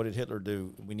almost like, what did Hitler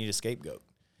do? We need a scapegoat.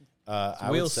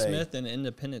 Will Smith and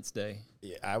Independence Day.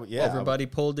 Yeah, everybody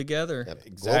pulled together.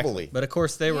 Exactly. Globally. But of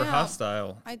course they were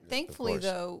hostile. Thankfully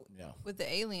though, with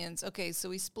the aliens, okay, so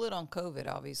we split on COVID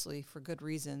obviously for good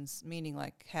reasons, meaning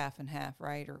like half and half,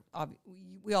 right? Or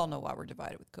we all know why we're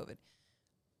divided with COVID.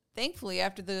 Thankfully,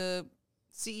 after the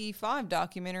CE5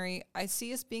 documentary, I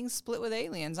see us being split with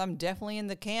aliens. I'm definitely in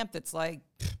the camp that's like,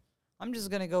 I'm just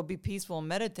going to go be peaceful and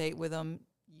meditate with them.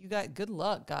 You got good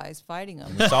luck, guys, fighting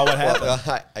them. We saw what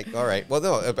happened. All right. Well,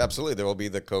 no, absolutely. There will be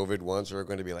the COVID ones who are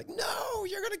going to be like, no,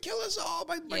 you're going to kill us all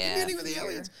by commuting with the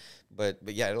aliens. But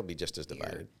it'll be just as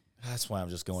divided. That's why I'm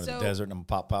just going to the desert and I'm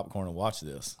pop popcorn and watch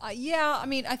this. I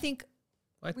think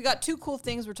we got two cool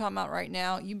things we're talking about right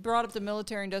now. You brought up the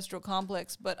military-industrial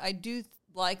complex, but I do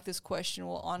like this question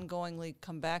will ongoingly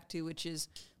come back to, which is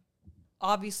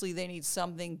obviously they need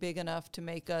something big enough to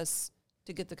make us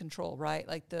to get the control, right?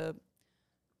 Like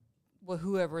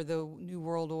whoever, the New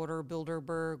World Order,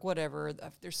 Bilderberg, whatever.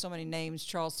 There's so many names,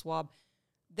 Charles Schwab.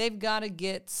 They've got to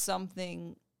get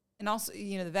something. And also,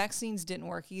 the vaccines didn't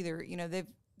work either.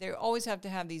 They always have to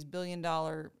have these $1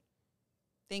 billion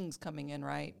things coming in,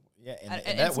 right? Yeah,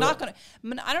 and it's not going to. I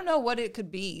mean, I don't know what it could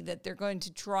be that they're going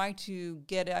to try to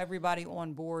get everybody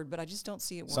on board, but I just don't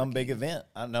see it working. Some big event.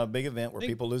 I don't know, a big event where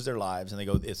people lose their lives and they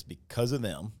go, it's because of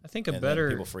them. I think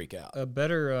people freak out. A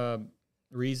better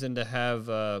reason to have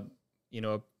a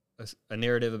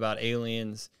narrative about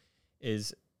aliens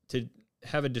is to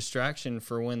have a distraction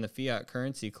for when the fiat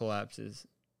currency collapses.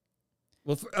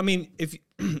 Well,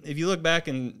 if you look back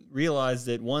and realize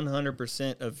that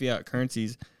 100% of fiat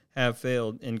currencies have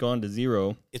failed and gone to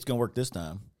zero, it's going to work this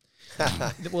time.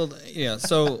 Well, yeah.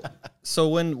 So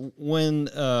when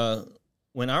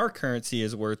our currency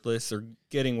is worthless or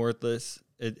getting worthless,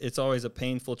 it's always a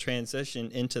painful transition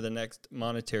into the next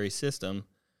monetary system.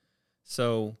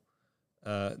 So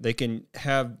they can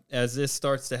have, as this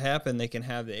starts to happen, they can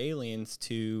have the aliens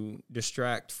to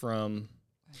distract from.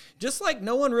 Just like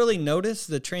no one really noticed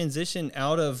the transition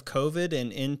out of COVID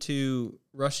and into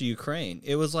Russia-Ukraine.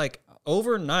 It was like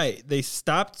overnight they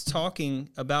stopped talking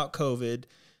about COVID.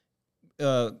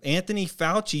 Anthony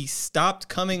Fauci stopped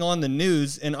coming on the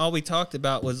news, and all we talked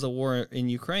about was the war in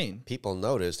Ukraine. People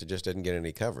noticed, it just didn't get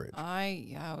any coverage.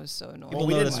 I was so annoyed. Well,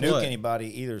 we didn't nuke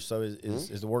anybody either, so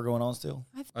is the war going on still?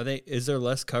 Is there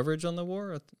less coverage on the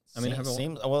war? Man,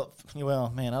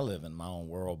 I live in my own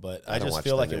world, but I just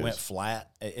feel like it went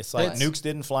flat. It's like nukes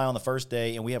didn't fly on the first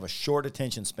day, and we have a short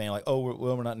attention span. Like,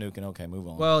 we're not nuking. Okay, move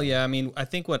on. Well, yeah, I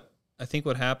think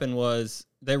what happened was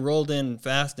they rolled in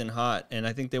fast and hot, and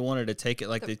I think they wanted to take it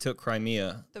like they took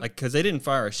Crimea, because they didn't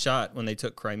fire a shot when they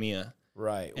took Crimea.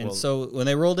 Right. And so when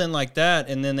they rolled in like that,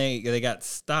 and then they got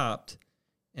stopped,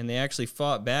 and they actually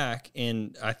fought back,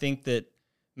 and I think that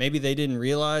maybe they didn't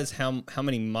realize how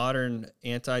many modern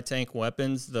anti-tank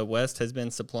weapons the West has been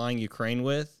supplying Ukraine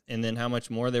with, and then how much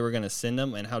more they were going to send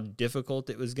them, and how difficult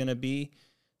it was going to be.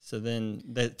 So then,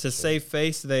 save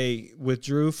face, they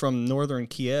withdrew from northern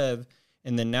Kiev,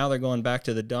 and then now they're going back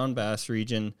to the Donbass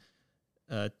region,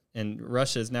 and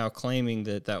Russia is now claiming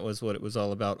that was what it was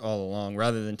all about all along,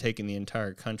 rather than taking the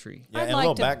entire country. Yeah, and a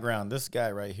little background, this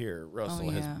guy right here, Russell,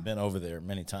 has been over there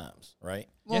many times, right?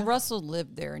 Well, Russell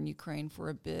lived there in Ukraine for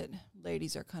a bit.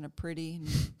 Ladies are kind of pretty,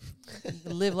 and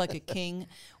you live like a king.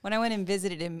 When I went and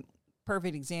visited him,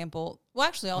 perfect example. Well,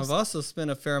 actually, I've also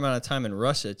spent a fair amount of time in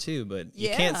Russia too, but you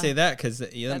can't say that because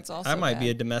I might be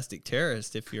a domestic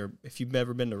terrorist if you've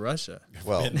ever been to Russia.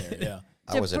 Well, been there, yeah.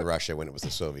 I was in Russia when it was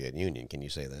the Soviet Union. Can you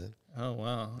say that? Oh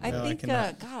wow! I think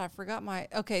God, I forgot my.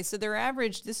 Okay, so their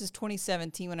average. This is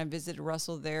 2017 when I visited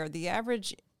Russell there. The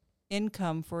average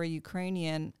income for a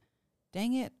Ukrainian,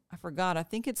 dang it, I forgot. I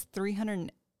think it's $308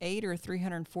 or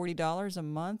 $340 a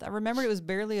month. I remember it was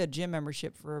barely a gym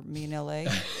membership for me in LA.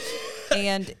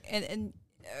 And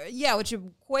which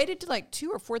equated to like $2,000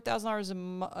 or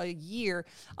 $4,000 a year.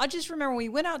 I just remember we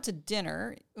went out to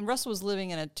dinner, and Russell was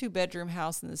living in a 2-bedroom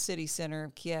house in the city center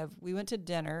of Kiev. We went to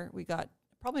dinner. We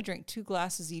probably drank 2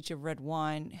 glasses each of red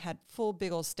wine, had full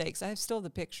big old steaks. I have still the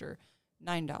picture,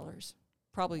 $9,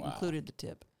 probably included the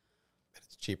tip.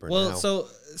 It's cheaper now. Well,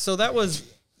 so that was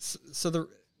the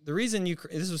reason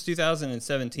this was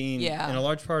 2017. Yeah, and a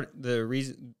large part the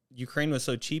reason Ukraine was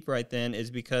so cheap right then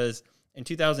is because in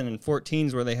 2014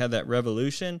 is where they had that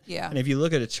revolution. Yeah. And if you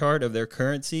look at a chart of their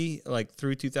currency, like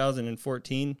through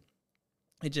 2014,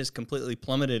 it just completely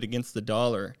plummeted against the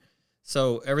dollar.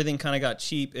 So everything kind of got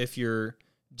cheap if you're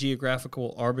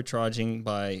geographical arbitraging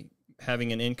by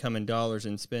having an income in dollars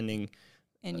and spending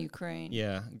in Ukraine.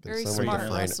 Yeah. Very someone smart,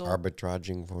 define Russell.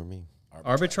 arbitraging for me?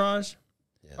 Arbitrage?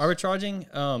 Yes.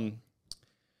 Arbitraging?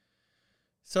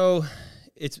 So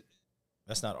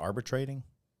that's not arbitrating?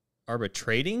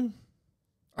 Arbitrating?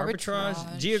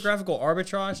 Arbitrage? Geographical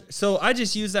arbitrage? So I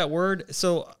just use that word.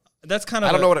 So that's kind of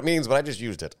I don't know what it means, but I just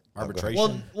used it.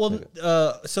 Arbitration? So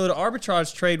the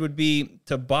arbitrage trade would be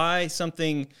to buy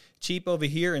something cheap over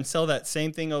here and sell that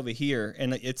same thing over here.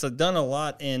 And it's done a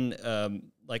lot in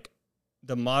like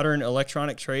the modern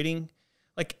electronic trading.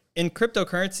 Like in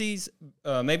cryptocurrencies,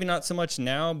 maybe not so much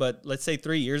now, but let's say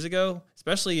 3 years ago,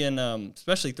 especially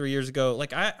 3 years ago,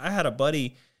 like I had a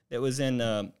buddy that was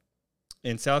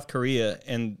in South Korea,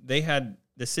 and they had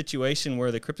the situation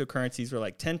where the cryptocurrencies were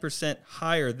like 10%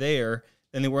 higher there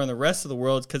than they were in the rest of the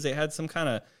world because they had some kind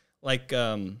of like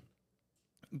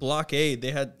blockade.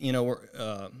 They had,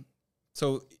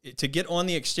 so to get on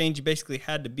the exchange, you basically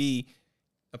had to be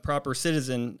a proper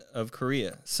citizen of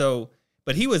Korea. So,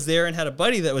 but he was there and had a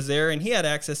buddy that was there, and he had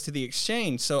access to the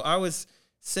exchange. So I was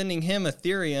sending him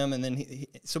Ethereum, and then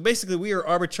so basically we were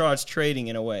arbitrage trading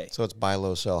in a way. So it's buy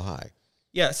low, sell high.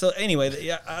 Yeah. So anyway,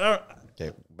 yeah, I don't.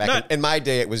 Okay. Back in my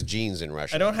day, it was jeans in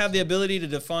Russia. I don't have the ability to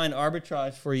define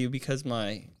arbitrage for you because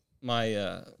my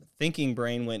thinking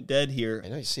brain went dead here. I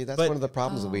know. You see, that's one of the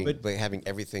problems with having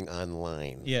everything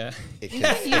online. Yeah. You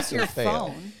can use your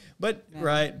phone. But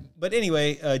right. But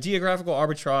anyway, geographical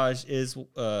arbitrage is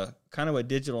kind of what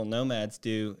digital nomads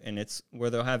do, and it's where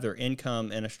they'll have their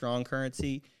income in a strong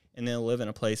currency, and they'll live in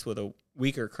a place with a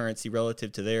weaker currency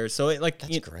relative to theirs. So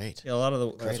that's great. A lot of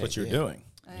the that's what you're doing.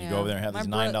 You go over there and have these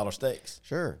 $9 steaks.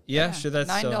 Sure. Yeah, sure. That's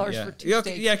 $9 for 2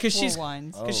 steaks. Yeah,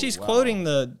 because she's quoting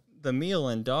the meal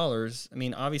in dollars. I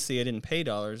mean, obviously, I didn't pay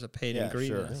dollars. I paid in green.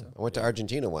 Sure. So. I went to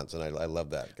Argentina once, and I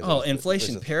love that.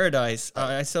 Inflation paradise.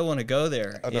 I still want to go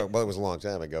there. Oh, no, well, it was a long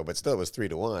time ago, but still, it was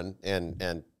 3-1.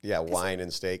 And wine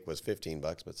and steak was $15,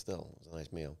 but still, it was a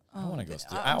nice meal. I want to go.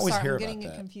 I always hear I'm about getting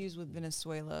that. it confused with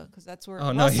Venezuela because that's where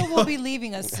Oh, no, Russell will be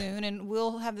leaving us soon, and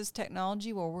we'll have this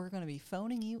technology where we're going to be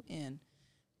phoning you in.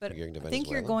 But I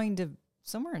think you're going to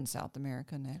somewhere in South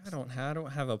America next. I don't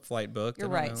have a flight booked. You're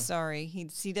right. Sorry,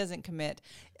 he doesn't commit.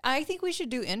 I think we should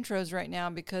do intros right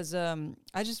now because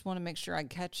I just want to make sure I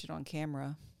catch it on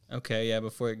camera. Okay, yeah,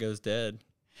 before it goes dead.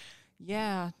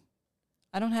 Yeah,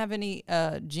 I don't have any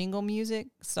jingle music.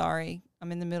 Sorry,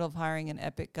 I'm in the middle of hiring an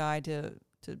epic guy to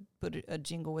put a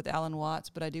jingle with Alan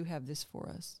Watts, but I do have this for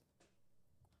us.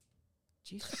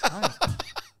 Jesus Christ.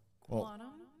 Well,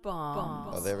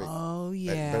 Bombs. Oh, there we go. Oh,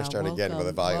 yeah. Better start again with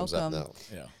the volumes up now.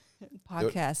 yeah.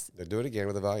 Podcast. Do it again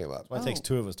with the volume up. Well, it takes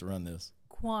two of us to run this.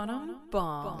 Quantum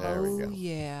Bomb. There we go. Oh,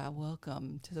 yeah.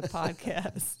 Welcome to the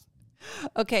podcast.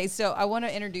 Okay, so I want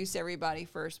to introduce everybody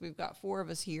first. We've got 4 of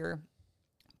us here.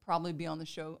 Probably be on the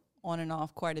show on and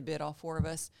off quite a bit, all 4 of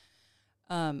us.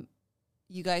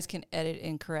 You guys can edit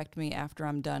and correct me after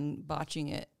I'm done botching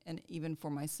it, and even for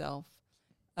myself.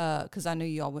 Because I know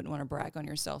you all wouldn't want to brag on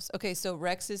yourselves. Okay, so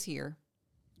Rex is here.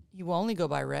 You will only go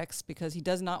by Rex because he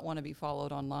does not want to be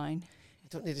followed online. You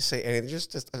don't need to say anything.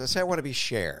 Just say I want to be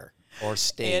Cher or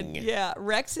Sting. And,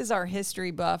 Rex is our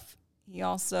history buff. He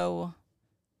also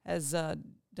has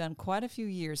done quite a few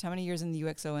years. How many years in the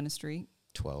UXO industry?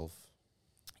 12.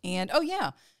 And,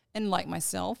 and like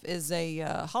myself, is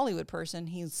a Hollywood person.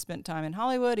 He's spent time in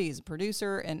Hollywood. He's a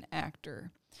producer and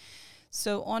actor.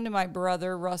 So on to my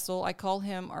brother, Russell. I call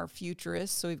him our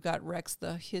futurist. So we've got Rex,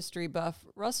 the history buff.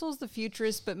 Russell's the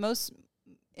futurist, but most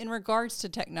in regards to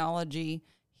technology,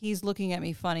 he's looking at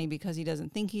me funny because he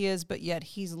doesn't think he is, but yet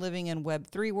he's living in Web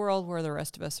 3 world where the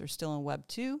rest of us are still in Web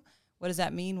 2. What does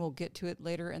that mean? We'll get to it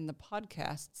later in the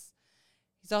podcasts.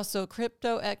 He's also a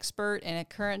crypto expert and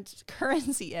a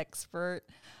currency expert.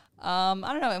 I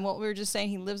don't know. And what we were just saying,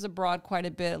 he lives abroad quite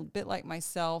a bit like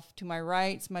myself. To my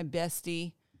right's my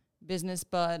bestie, business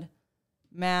bud,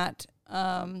 Matt.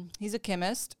 He's a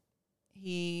chemist.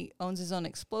 He owns his own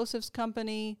explosives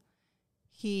company.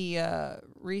 He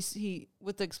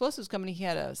with the explosives company, he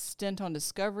had a stint on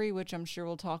Discovery, which I'm sure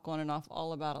we'll talk on and off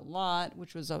all about a lot,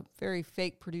 which was a very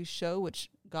fake produced show, which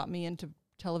got me into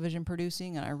television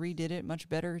producing, and I redid it much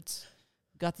better. It's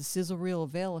got the sizzle reel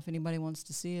avail if anybody wants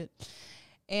to see it.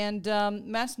 And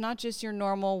Matt's not just your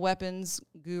normal weapons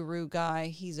guru guy.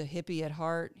 He's a hippie at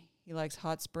heart. He likes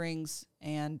hot springs,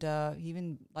 and he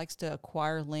even likes to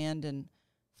acquire land in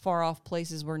far-off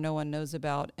places where no one knows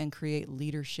about and create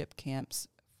leadership camps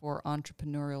for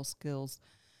entrepreneurial skills.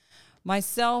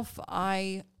 Myself,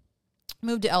 I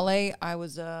moved to L.A. I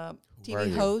was a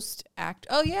TV host,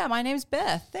 Oh, yeah, my name's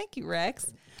Beth. Thank you,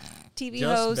 Rex. TV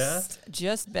host. Beth?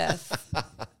 Just Beth.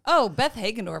 Oh, Beth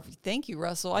Hagendorf. Thank you,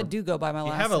 Russell. I do go by my last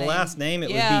name. If you have a last name, it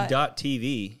would be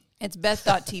 .tv. It's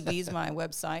Beth.tv is my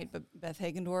website, but Beth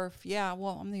Hagendorf,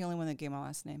 I'm the only one that gave my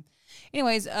last name.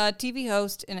 Anyways, TV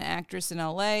host and an actress in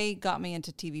LA, got me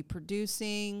into TV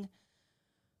producing.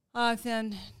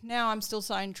 Then now I'm still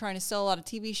trying to sell a lot of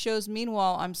TV shows.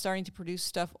 Meanwhile, I'm starting to produce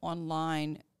stuff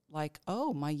online, like,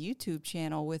 my YouTube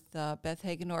channel with Beth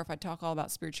Hagendorf. I talk all about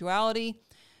spirituality,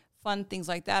 fun things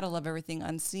like that. I love everything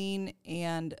unseen.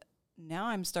 And now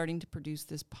I'm starting to produce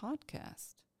this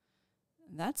podcast.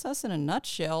 That's us in a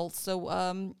nutshell. So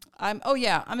I'm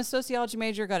a sociology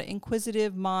major, got an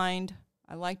inquisitive mind.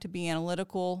 I like to be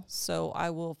analytical, so I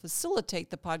will facilitate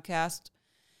the podcast,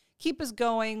 keep us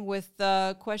going with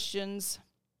questions.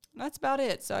 That's about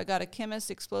it. So I got a chemist,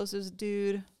 explosives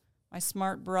dude, my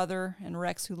smart brother, and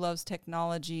Rex who loves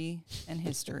technology and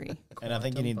history. And I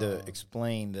think you need to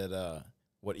explain that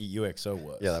what UXO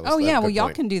was. Yeah, that was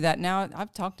y'all can do that now.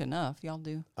 I've talked enough. Y'all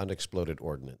do. Unexploded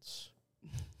ordnance.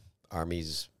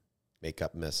 armies make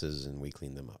up messes and we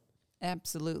clean them up.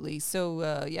 Absolutely.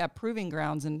 So, proving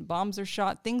grounds and bombs are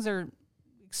shot. Things are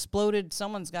exploded.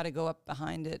 Someone's got to go up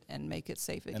behind it and make it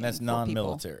safe again. And that's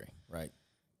non-military, right?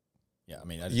 Yeah, I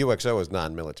mean, UXO is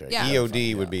non-military. Yeah,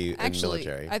 EOD would be actually, in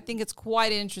military. I think it's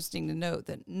quite interesting to note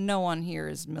that no one here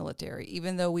is military,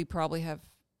 even though we probably have,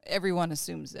 everyone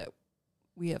assumes that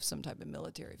we have some type of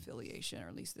military affiliation, or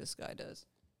at least this guy does.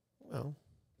 Well,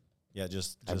 yeah,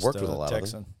 just I've worked with a lot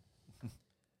Texan. of them.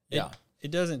 Yeah.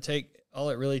 It doesn't take, all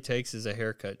it really takes is a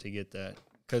haircut to get that.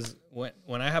 Because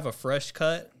when I have a fresh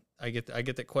cut, I get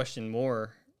that question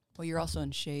more. Well, you're also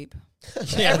in shape.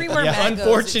 Yeah, Everywhere Matt goes,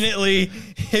 unfortunately,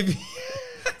 if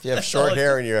you have short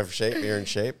hair and you're in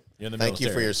shape, You're in the thank you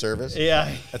for military. your service.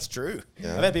 yeah, That's true.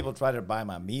 Yeah. I've had people try to buy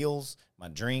my meals, my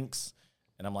drinks,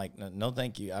 and I'm like, no,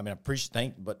 thank you. I mean, I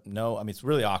appreciate, but no. I mean, it's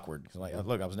really awkward. Like,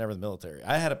 look, I was never in the military.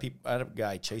 I had a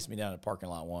guy chase me down in a parking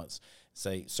lot once,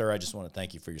 say, "Sir, I just want to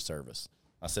thank you for your service."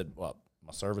 I said, "Well,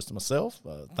 my service to myself.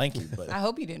 Thank you." But I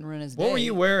hope you didn't ruin his day. What were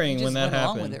you wearing just when that went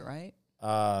along happened? with it, right?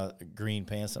 green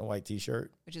pants and a white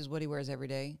T-shirt Which is what he wears every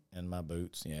day. and my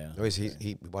boots. Yeah, Oh,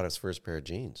 he bought his first pair of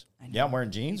jeans. I know. yeah. I'm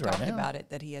wearing jeans He right talked now. about it,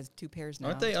 that he has 2 pairs now.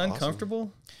 aren't they awesome.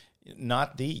 uncomfortable?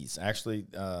 Not these, actually.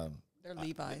 They're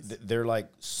Levi's. They're like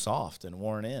soft and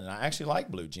worn in. And I actually like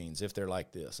blue jeans if they're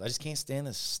like this. I just can't stand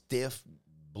this stiff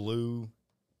blue,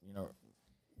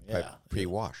 Yeah.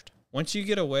 Pre-washed. Once you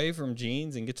get away from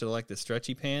jeans and get to like the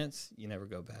stretchy pants, you never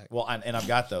go back. Well, and I've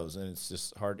got those, and it's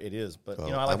just hard. It is, but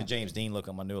Well, I like the James Dean look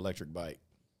on my new electric bike.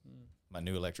 My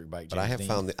new electric bike. But I James have Dean.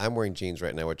 found that I'm wearing jeans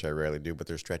right now, which I rarely do, but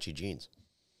they're stretchy jeans.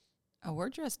 Oh, we're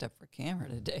dressed up for camera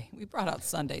today. We brought out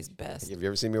Sunday's best. Have you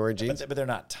ever seen me wearing jeans? but they're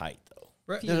not tight though.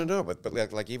 Right. No. But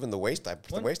like even the waist, I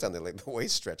put the waist on there, like the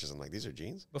waist stretches. I'm like, these are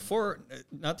jeans. Before,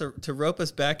 not to rope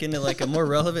us back into like a more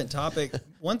relevant topic,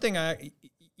 one thing I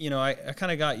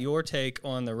kind of got your take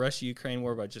on the Russia-Ukraine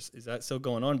war, but is that still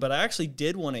going on? But I actually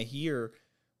did want to hear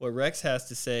what Rex has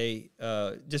to say,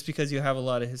 just because you have a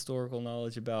lot of historical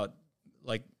knowledge about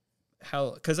like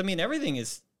how, because I mean, everything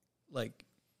is like,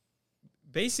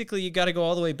 basically you got to go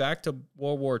all the way back to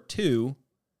World War II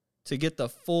to get the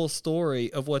full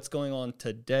story of what's going on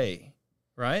today,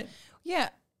 right? Yeah.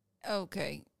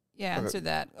 Okay. Yeah, answer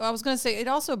that. Well, I was going to say, it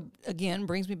also, again,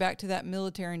 brings me back to that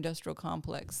military-industrial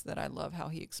complex that I love how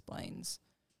he explains.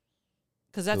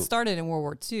 Because that started in World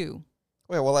War II.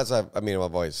 Well,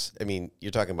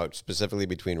 you're talking about specifically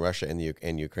between Russia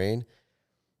and Ukraine.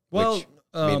 Well, Which,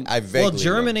 I vaguely know.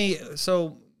 Germany.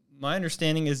 So my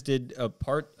understanding is, did a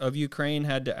part of Ukraine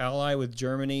had to ally with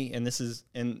Germany, and this is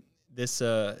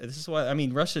why, I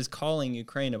mean, Russia is calling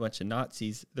Ukraine a bunch of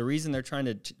Nazis. The reason they're trying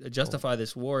to justify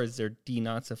this war is they're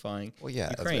denazifying. Well, yeah,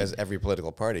 Ukraine. as every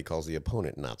political party calls the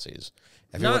opponent Nazis.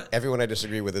 Not- Everyone I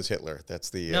disagree with is Hitler. That's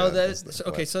the No, that's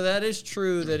okay. So that is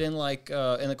true. That in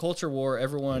the culture war,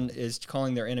 everyone is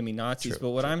calling their enemy Nazis. But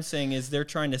what I'm saying is they're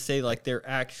trying to say like they're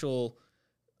actual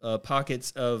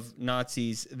pockets of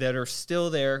Nazis that are still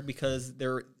there because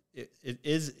they're.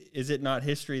 Is it not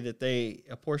history that a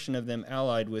portion of them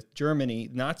allied with Germany,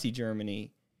 Nazi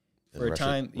Germany, for a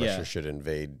time? Russia should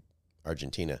invade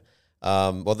Argentina.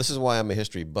 Well, this is why I'm a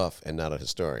history buff and not a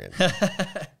historian.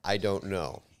 I don't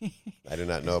know. I do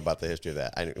not know about the history of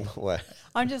that. What?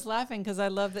 I'm just laughing because I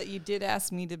love that you did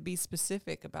ask me to be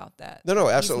specific about that. No,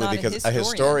 He's absolutely, not because a historian,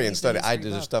 historian he's a study. I history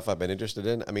did the buff. stuff I've been interested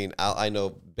in. I mean, I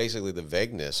know basically the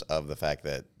vagueness of the fact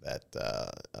that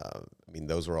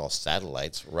those were all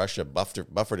satellites. Russia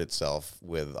buffered itself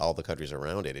with all the countries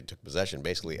around it. It took possession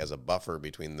basically as a buffer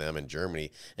between them and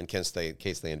Germany in case they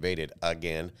invaded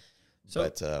again. So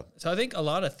I think a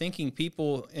lot of thinking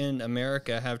people in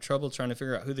America have trouble trying to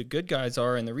figure out who the good guys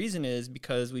are, and the reason is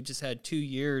because we just had 2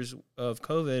 years of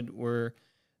COVID where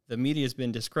the media has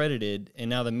been discredited, and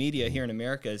now the media here in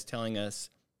America is telling us,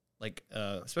 like,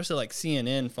 especially like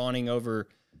CNN fawning over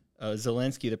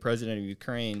Zelensky, the president of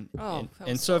Ukraine. Oh, that and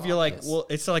was so if you're obvious. like, well,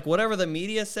 it's like whatever the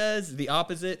media says, the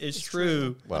opposite is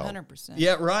true. Well, 100%.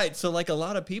 Yeah, right. So like a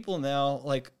lot of people now,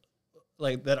 like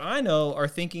that I know, are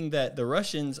thinking that the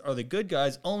Russians are the good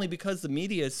guys only because the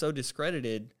media is so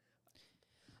discredited.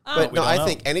 But we no, don't I know.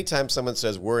 think anytime someone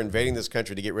says we're invading this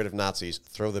country to get rid of Nazis,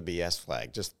 throw the BS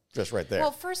flag. Just right there. Well,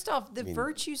 first off, the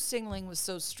virtue signaling was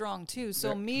so strong, too.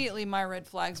 So immediately my red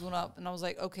flags went up, and I was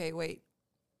like, okay, wait.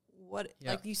 What?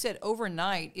 Yeah. Like you said,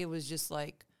 overnight, it was just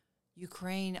like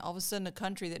Ukraine, all of a sudden a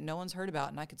country that no one's heard about.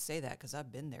 And I could say that because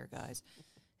I've been there, guys.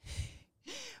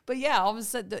 But yeah, all of a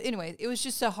sudden, anyway, it was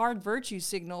just a hard virtue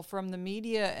signal from the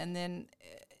media. And then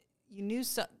you knew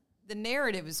the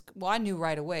narrative is, well, I knew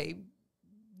right away.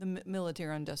 the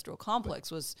military-industrial complex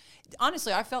was,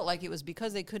 honestly, I felt like it was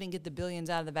because they couldn't get the billions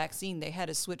out of the vaccine, they had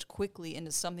to switch quickly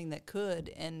into something that could,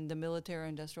 and the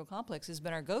military-industrial complex has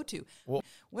been our go-to. Well,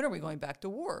 when are we going back to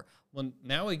war? Well,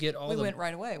 now we get all we went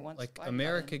right away. Once like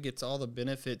America gets all the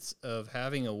benefits of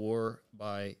having a war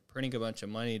by printing a bunch of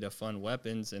money to fund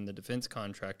weapons and the defense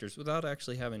contractors without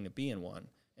actually having to be in one.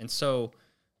 And so,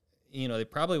 they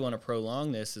probably want to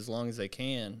prolong this as long as they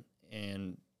can.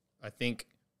 And I think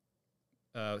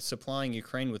supplying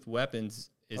Ukraine with weapons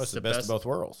is the best of both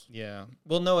worlds. Yeah.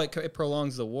 Well, no, it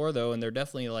prolongs the war, though, and they're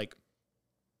definitely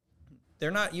they're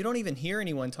not. You don't even hear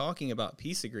anyone talking about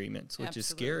peace agreements, which is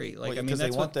scary. Because they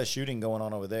want that shooting going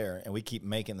on over there, and we keep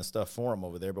making the stuff for them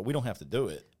over there, but we don't have to do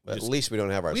it. But at least we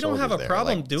don't have our. We don't have a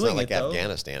problem doing it. It's not like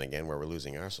Afghanistan again, where we're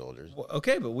losing our soldiers. Well,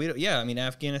 okay, but we don't. Yeah, I mean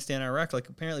Afghanistan, Iraq.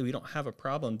 Apparently we don't have a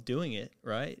problem doing it,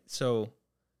 right? So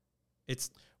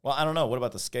it's. Well, I don't know. What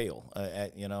about the scale?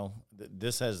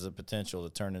 This has the potential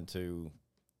to turn into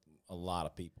a lot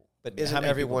of people. But isn't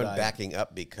everyone backing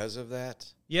up because of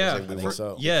that? Yeah, I think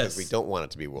so. Yes. Because we don't want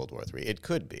it to be World War III. It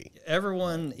could be.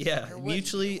 Everyone,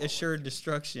 mutually assured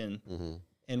destruction. Mm-hmm.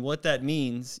 And what that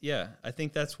means, I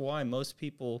think that's why most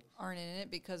people aren't in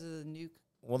it because of the nuke.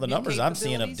 Well, the numbers I'm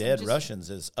seeing of dead Russians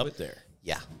is up there.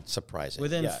 Yeah, surprising.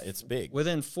 It's big.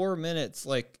 Within 4 minutes,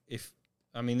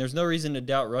 there's no reason to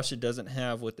doubt Russia doesn't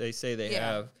have what they say they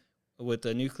have with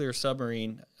a nuclear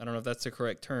submarine. I don't know if that's the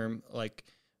correct term.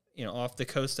 Off the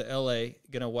coast of L.A.,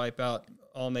 going to wipe out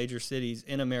all major cities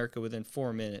in America within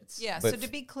 4 minutes. Yeah, so to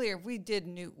be clear, if we did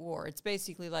nuke war, it's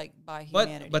basically like by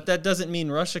humanity. But that doesn't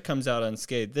mean Russia comes out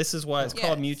unscathed. This is why it's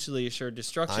called mutually assured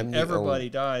destruction.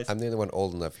 Everybody dies. I'm the only one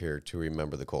old enough here to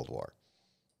remember the Cold War.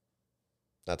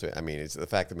 It's the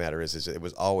fact of the matter is it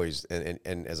was always, and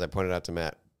as I pointed out to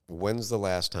Matt, when's the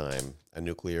last time a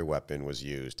nuclear weapon was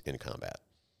used in combat?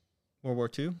 World War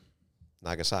II?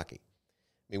 Nagasaki.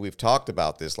 We've talked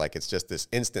about this like it's just this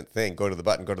instant thing. Go to the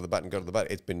button, go to the button, go to the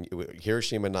button. It's been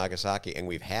Hiroshima and Nagasaki, and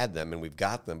we've had them and we've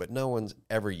got them, but no one's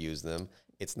ever used them.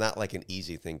 It's not like an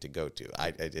easy thing to go to.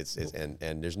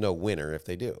 And there's no winner if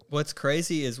they do. What's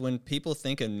crazy is when people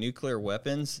think of nuclear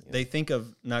weapons, they think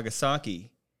of Nagasaki.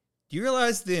 Do you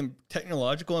realize the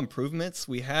technological improvements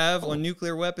we have on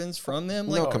nuclear weapons from them?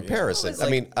 No comparison.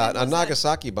 A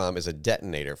Nagasaki bomb is a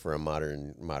detonator for a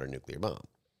modern nuclear bomb.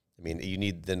 You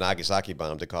need the Nagasaki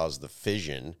bomb to cause the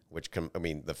fission,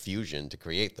 the fusion to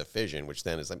create the fission, which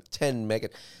then is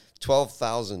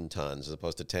 12,000 tons as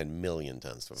opposed to 10 million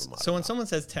tons from a modern So when bomb. someone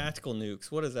says tactical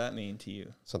nukes, what does that mean to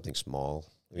you? Something small.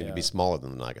 It'd be smaller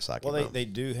than the Nagasaki bomb. Well, they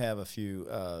do have a few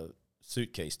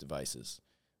suitcase devices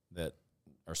that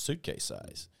are suitcase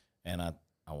size, and I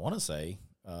want to say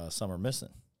some are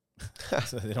missing,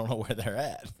 so they don't know where they're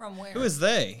at. From where? Who is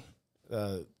they?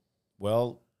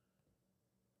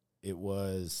 It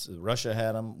was Russia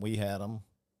had them, we had them,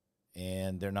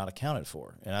 and they're not accounted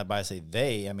for. And by say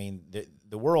they, I mean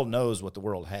the world knows what the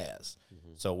world has.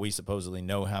 Mm-hmm. So we supposedly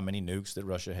know how many nukes that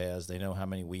Russia has. They know how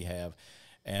many we have,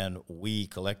 and we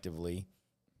collectively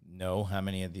know how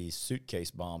many of these suitcase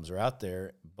bombs are out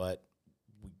there. But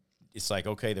it's like,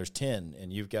 okay, there's 10,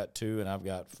 and you've got 2, and I've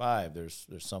got 5. There's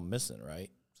some missing,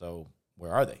 right? So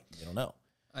where are they? You don't know.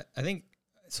 I think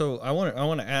so. I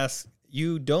want to ask.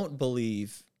 You don't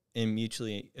believe in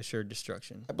mutually assured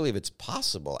destruction? I believe it's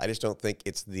possible. I just don't think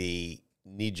it's the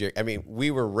knee-jerk.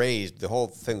 We were raised, the whole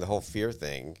fear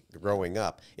thing, growing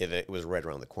up, it was right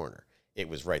around the corner. It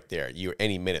was right there.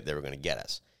 Any minute they were going to get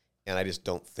us. And I just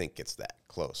don't think it's that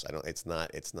close. It's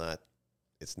not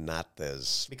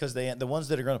as... Because the ones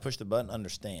that are going to push the button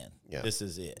understand this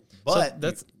is it. But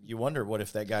so you wonder, what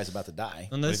if that guy's about to die?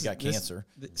 And he's got cancer.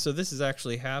 So this has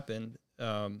actually happened.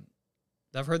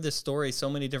 I've heard this story so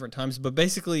many different times, but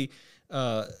basically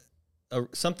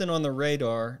something on the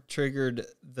radar triggered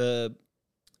a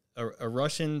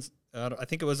Russian, I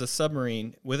think it was a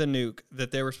submarine with a nuke,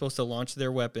 that they were supposed to launch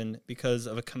their weapon because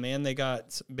of a command they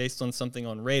got based on something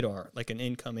on radar, like an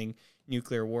incoming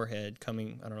nuclear warhead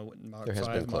coming, I don't know, Mach 5, there has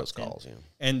been close Mach 10. calls, yeah.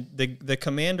 And the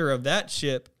commander of that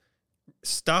ship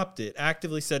stopped it,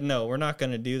 actively said, no, we're not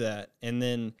going to do that. And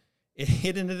then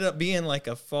it ended up being like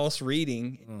a false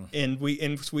reading, and we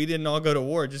didn't all go to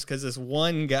war just because this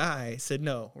one guy said,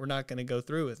 no, we're not going to go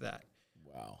through with that.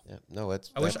 Wow. Yeah. No,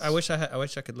 I wish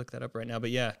I could look that up right now, but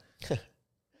yeah.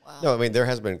 Wow. No, there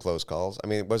has been close calls.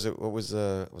 Was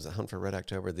it Hunt for Red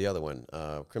October? The other one,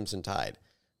 Crimson Tide,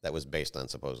 that was based on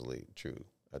supposedly true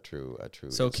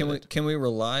So incident. can we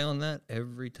rely on that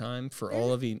every time for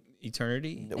all of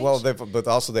eternity? Well, they've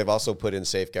also put in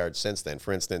safeguards since then.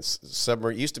 For instance,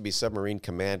 used to be submarine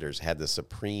commanders had the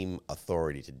supreme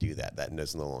authority to do that. That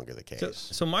is no longer the case.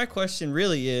 So my question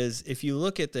really is, if you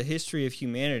look at the history of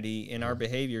humanity and our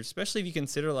behavior, especially if you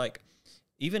consider like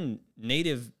even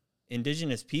native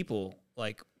indigenous people,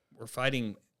 like we're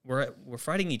fighting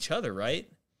each other, right?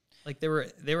 Like they were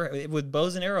with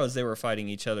bows and arrows, they were fighting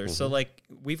each other. Mm-hmm. So like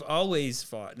we've always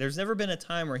fought. There's never been a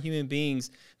time where human beings,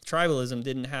 tribalism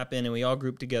didn't happen and we all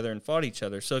grouped together and fought each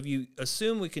other. So if you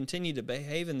assume we continue to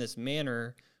behave in this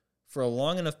manner for a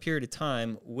long enough period of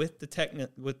time with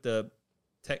the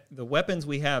weapons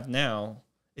we have now,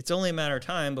 it's only a matter of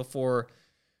time before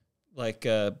like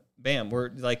bam, we're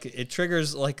like it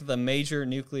triggers like the major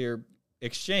nuclear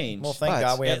exchange. Well, thank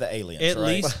God we have the aliens, at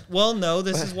right? least, well, no,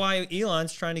 this is why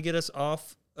Elon's trying to get us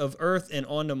off of Earth and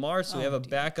onto Mars, so we have a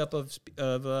backup of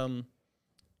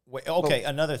Wait, okay,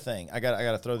 another thing. I got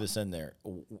to throw this in there.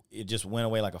 It just went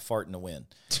away like a fart in the wind.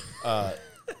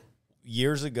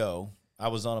 Years ago, I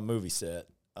was on a movie set.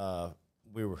 It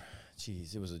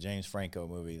was a James Franco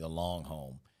movie, The Long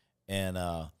Home. And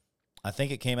I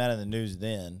think it came out in the news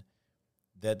then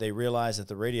that they realized that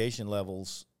the radiation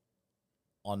levels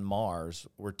on Mars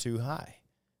were too high.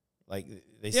 Like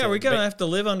they said, we're gonna have to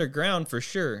live underground for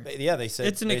sure. Yeah, they said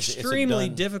it's an extremely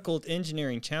difficult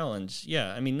engineering challenge.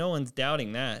 Yeah, I mean, no one's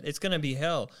doubting that. It's gonna be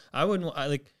hell. I would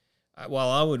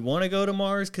want to go to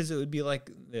Mars because it would be like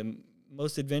the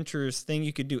most adventurous thing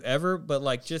you could do ever. But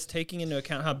like just taking into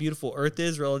account how beautiful Earth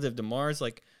is relative to Mars,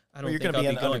 like I don't think I'll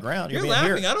be going underground. You're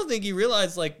laughing. I don't think you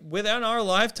realize like within our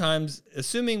lifetimes,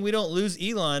 assuming we don't lose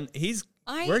Elon,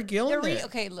 we're killing it.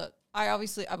 Okay, look.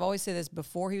 I've always said this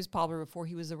before he was popular, before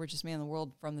he was the richest man in the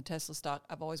world from the Tesla stock.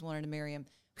 I've always wanted to marry him.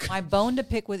 My bone to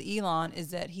pick with Elon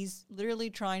is that he's literally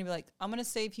trying to be like, I'm going to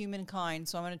save humankind,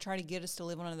 so I'm going to try to get us to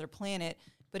live on another planet.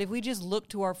 But if we just look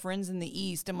to our friends in the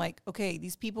East, I'm like, okay,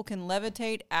 these people can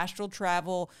levitate, astral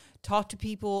travel, talk to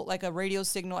people like a radio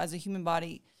signal as a human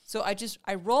body. So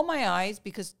I roll my eyes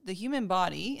because the human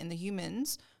body and the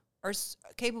humans are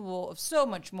capable of so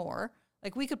much more.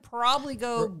 Like, we could probably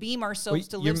go beam ourselves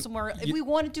to live somewhere if we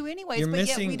wanted to anyways, but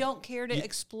yet we don't care to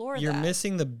explore that. You're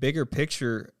missing the bigger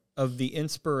picture of the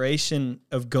inspiration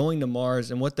of going to Mars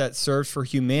and what that serves for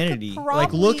humanity.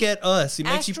 Like, look at us. It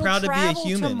makes you proud to be a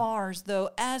human. To Mars,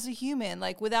 though, as a human,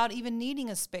 like, without even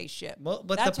needing a spaceship. Well,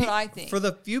 but that's what I think.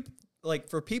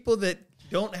 For people that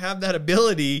don't have that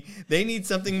ability, they need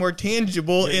something more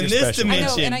tangible in this dimension.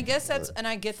 I know, and I guess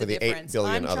I get the difference.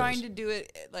 I'm trying to do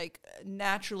it like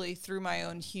naturally through my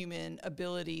own human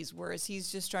abilities, whereas he's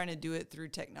just trying to do it through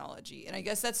technology. And I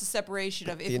guess that's a separation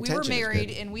of if we were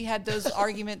married and we had those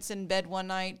arguments in bed one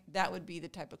night, that would be the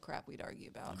type of crap we'd argue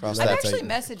about. I've actually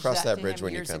messaged that to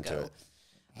him years ago.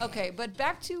 Okay, but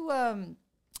back to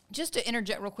just to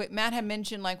interject real quick, Matt had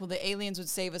mentioned like, well, the aliens would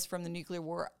save us from the nuclear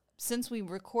war. Since we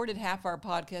recorded half our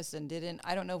podcast and didn't,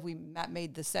 I don't know if we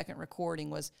made the second recording,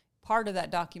 was part of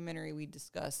that documentary we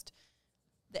discussed.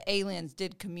 The aliens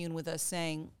did commune with us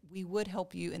saying, we would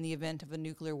help you in the event of a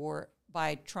nuclear war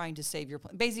by trying to save your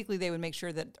planet. Basically, they would make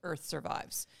sure that Earth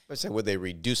survives. But so would they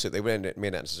reduce it? They may not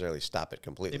necessarily stop it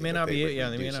completely. They may not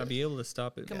be able to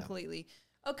stop it completely. Yeah.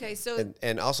 Okay, so...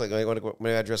 And also, I want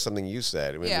to address something you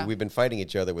said. I mean, we've been fighting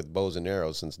each other with bows and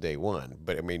arrows since day one.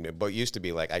 But, I mean, it used to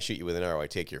be like, I shoot you with an arrow, I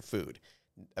take your food.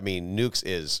 I mean, nukes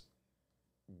is,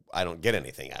 I don't get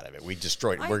anything out of it. We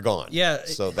destroyed it. We're gone. Yeah.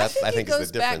 So that's, I think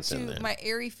is the difference in there. My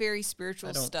airy-fairy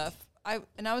spiritual stuff. I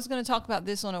was going to talk about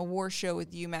this on a war show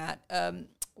with you, Matt.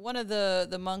 One of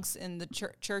the monks in the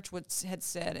church had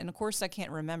said, and of course I can't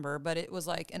remember, but it was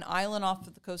like an island off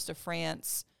of the coast of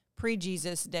France,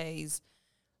 pre-Jesus days.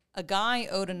 A guy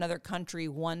owed another country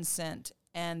 1 cent,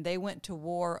 and they went to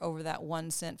war over that 1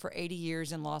 cent for 80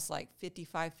 years and lost like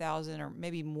 55,000 or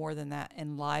maybe more than that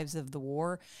in lives of the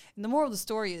war. And the moral of the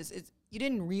story is you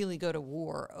didn't really go to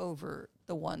war over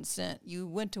the 1 cent. You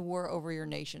went to war over your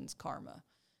nation's karma.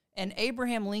 And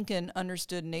Abraham Lincoln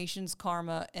understood nation's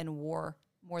karma and war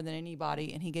more than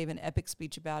anybody, and he gave an epic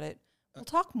speech about it. We'll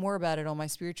talk more about it on my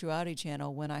spirituality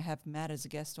channel when I have Matt as a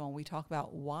guest on. We talk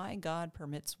about why God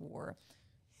permits war.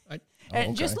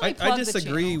 I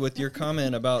disagree with your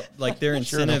comment about like their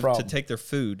incentive to take their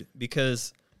food,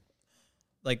 because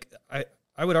like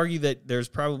I would argue that there's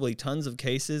probably tons of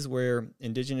cases where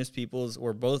indigenous peoples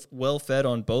were both well fed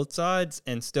on both sides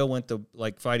and still went to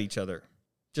like fight each other.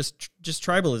 Just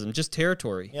tribalism, just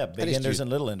territory. Yeah, big enders and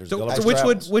little enders. So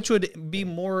which would be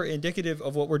more indicative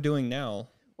of what we're doing now.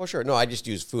 Well, sure. No, I just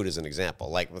use food as an example.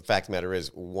 Like the fact of the matter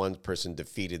is, one person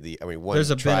defeated one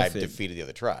tribe defeated the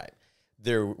other tribe.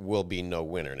 there will be no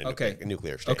winner in a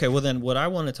nuclear state. Okay, well then what I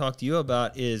want to talk to you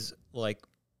about is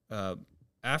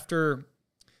after,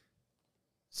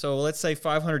 so let's say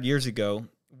 500 years ago,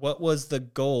 what was the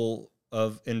goal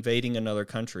of invading another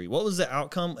country? What was the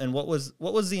outcome, and what was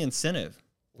the incentive?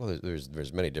 Well,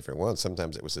 there's many different ones.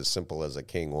 Sometimes it was as simple as a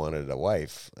king wanted a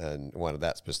wife and wanted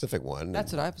that specific one.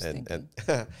 That's what I was thinking.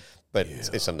 But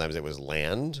sometimes it was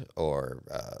land or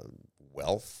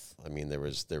wealth. I mean, there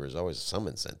was always some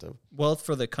incentive. Wealth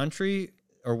for the country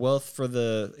or wealth for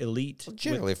the elite? Well,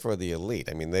 generally for the elite.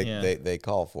 I mean, they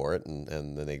call for it,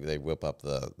 and then they whip up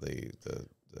the.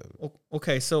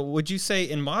 Okay, so would you say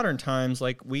in modern times,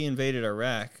 like we invaded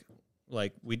Iraq,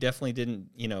 like we definitely didn't,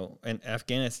 in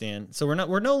Afghanistan. So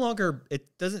we're no longer.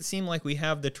 It doesn't seem like we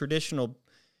have the traditional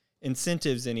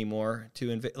incentives anymore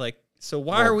to invade. Like, so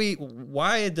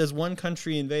why does one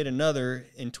country invade another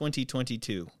in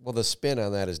 2022? Well, the spin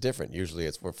on that is different. Usually,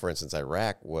 it's for instance,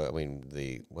 Iraq.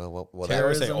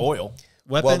 Terrorism, oil.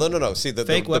 Weapons, well, no. See,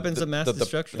 fake weapons of mass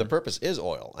destruction. The purpose is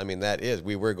oil. I mean,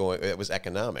 it was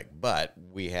economic, but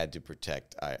we had to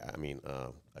protect.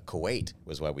 Kuwait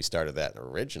was why we started that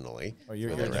originally. Or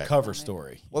you're the cover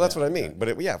story. Well, that's what I mean. But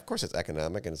of course, it's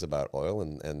economic and it's about oil,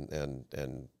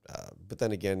 but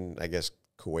then again, I guess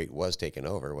Kuwait was taken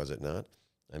over, was it not?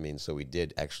 I mean, so we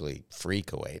did actually free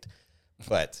Kuwait,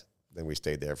 but then we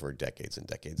stayed there for decades and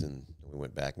decades, and we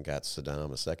went back and got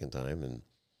Saddam a second time,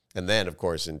 and then, of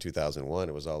course, in 2001,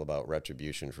 it was all about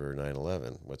retribution for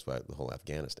 9/11, which was the whole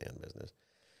Afghanistan business.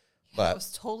 But it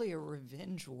was totally a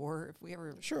revenge war. If we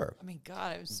ever, sure. I mean,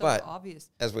 God, it was so obvious.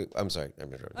 I'm sorry.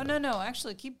 No.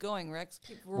 Actually, keep going, Rex.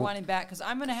 Keep rewinding back, because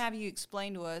I'm going to have you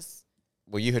explain to us.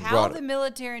 Well, you had how the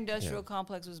military-industrial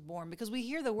complex was born, because we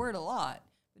hear the word a lot,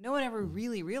 but no one ever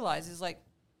really realizes. Like,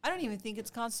 I don't even think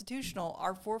it's constitutional.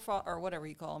 Our or whatever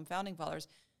you call them, founding fathers,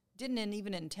 didn't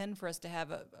even intend for us to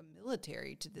have a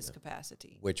military to this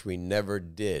capacity, which we never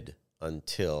did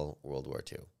until World War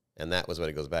II. And that was what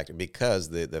it goes back to, because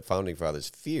the founding fathers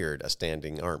feared a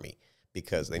standing army,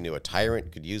 because they knew a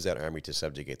tyrant could use that army to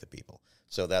subjugate the people.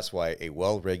 So that's why a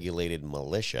well-regulated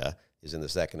militia is in the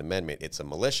Second Amendment. It's a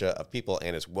militia of people,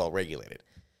 and it's well-regulated.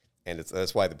 And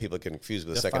that's why the people get confused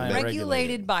with the Second Amendment.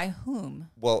 Regulated by whom?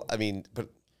 Well, I mean,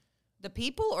 the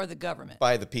people or the government?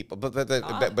 By the people. But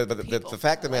the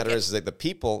fact of the matter is that the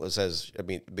people,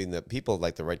 the people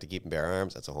like the right to keep and bear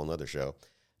arms, that's a whole other show,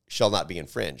 shall not be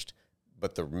infringed.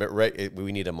 But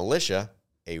we need a militia,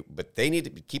 but they need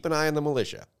to keep an eye on the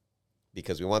militia,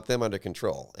 because we want them under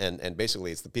control. And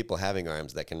basically, it's the people having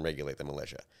arms that can regulate the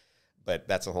militia. But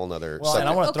that's a whole other subject. And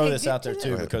I want to throw this out there,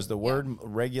 too, because the word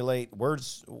regulate,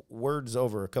 words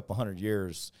over a couple hundred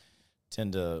years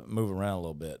tend to move around a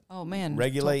little bit. Oh, man.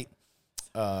 Regulate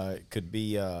could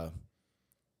be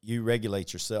you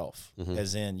regulate yourself,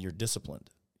 as in you're disciplined.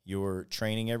 You're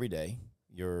training every day.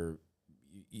 The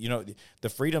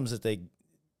freedoms that they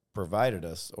provided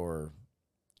us, or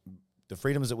the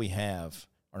freedoms that we have,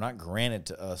 are not granted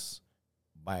to us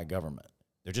by a government.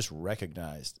 They're just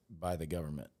recognized by the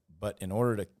government. But in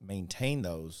order to maintain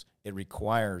those, it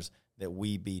requires that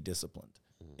we be disciplined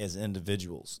as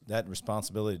individuals. That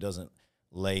responsibility doesn't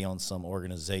lay on some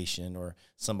organization or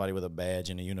somebody with a badge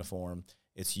and a uniform.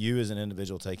 It's you as an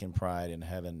individual taking pride in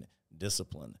having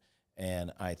discipline.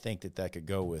 And I think that could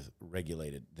go with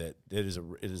regulated, that it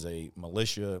is a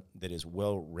militia that is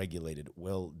well regulated,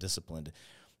 well disciplined.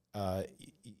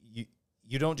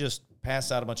 You don't just pass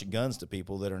out a bunch of guns to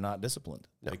people that are not disciplined.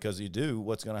 No. Because you do,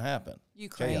 what's going to happen?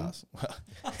 Ukraine. Chaos.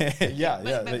 But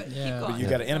you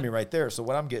got an enemy right there. So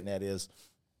what I'm getting at is,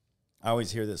 I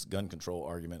always hear this gun control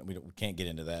argument. We can't get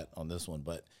into that on this one,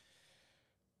 but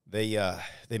they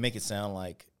make it sound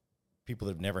like people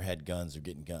that have never had guns are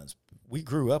getting guns. We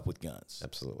grew up with guns.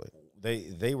 Absolutely.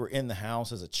 They were in the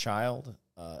house as a child.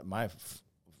 My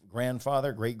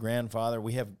grandfather, great-grandfather,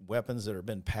 we have weapons that have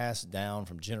been passed down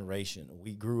from generation.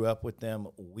 We grew up with them.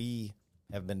 We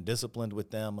have been disciplined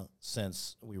with them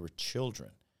since we were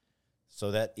children.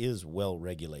 So that is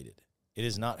well-regulated. It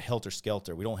is not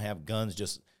helter-skelter. We don't have guns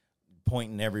just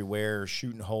pointing everywhere,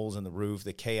 shooting holes in the roof,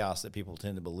 the chaos that people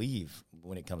tend to believe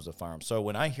when it comes to firearms. So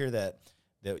when I hear that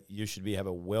you should have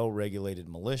a well-regulated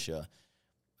militia,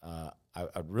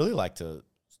 I'd really like to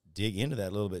dig into that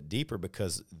a little bit deeper,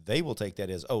 because they will take that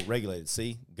as, regulated.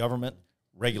 See, government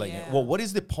regulating it. Well, what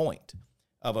is the point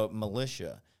of a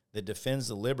militia that defends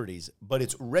the liberties, but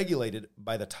it's regulated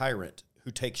by the tyrant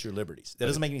who takes your liberties? That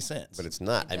doesn't make any sense. But it's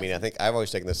not. I mean, I think I've always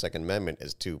taken the Second Amendment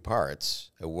as two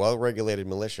parts. A well-regulated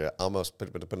militia, almost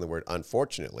put in the word,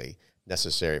 unfortunately,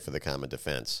 necessary for the common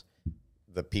defense.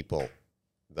 The people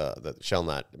the shall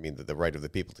not. I mean, the right of the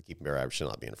people to keep and bear arms shall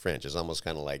not be infringed. It's almost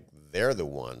kind of like they're the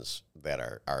ones that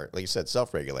are like you said,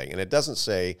 self-regulating, and it doesn't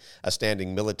say a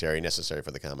standing military necessary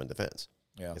for the common defense.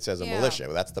 Yeah. It says a militia.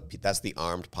 Well, that's the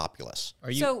armed populace.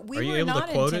 So we were not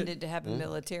intended to have a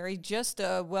military, just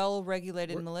a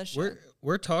well-regulated militia.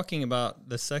 We're talking about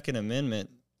the Second Amendment,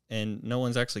 and no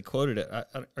one's actually quoted it.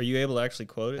 Are you able to actually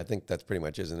quote it? I think that's pretty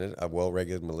much, isn't it? A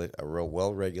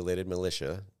well-regulated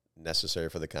militia necessary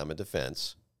for the common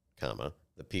defense, comma,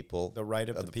 the people, the right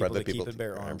of the people to keep and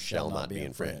bear arms shall not be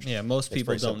infringed. Yeah, most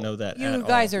people don't know that. You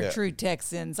guys are true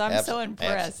Texans. I'm so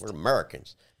impressed. We're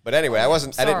Americans. But anyway, I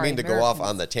didn't mean to go off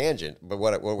on the tangent. But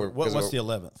what's the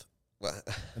 11th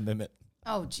Amendment?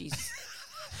 Oh, jeez.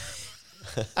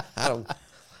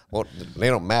 They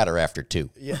don't matter after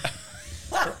 2. Yeah.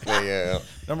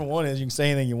 Number 1 is you can say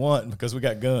anything you want because we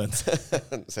got guns.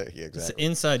 So, yeah, exactly.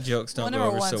 Inside jokes don't go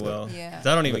over so well. Yeah.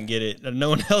 I don't even get it. No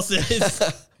one else is.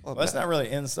 Well, that's not really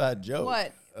an inside joke.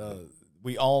 What?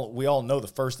 We all know the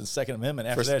First and Second Amendment.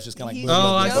 After that, it's just kind of like...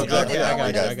 I got the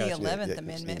 11th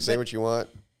Amendment. You can say what you want.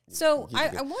 So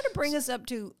I want to bring us up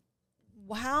to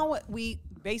how we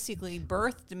basically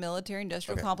birthed the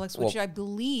military-industrial complex, which I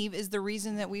believe is the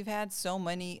reason that we've had so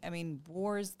many,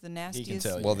 wars, the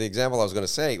nastiest. Well, the example I was going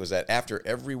to say was that after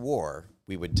every war,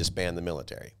 we would disband the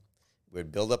military. We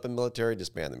would build up a military,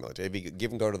 disband the military. If you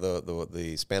even go to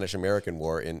the Spanish-American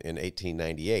War in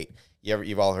 1898,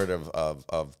 you've all heard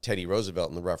of Teddy Roosevelt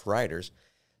and the Rough Riders.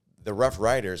 The Rough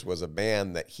Riders was a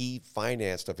band that he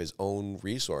financed of his own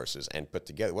resources and put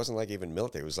together. It wasn't like even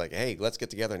military. It was like, hey, let's get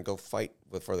together and go fight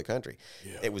for the country.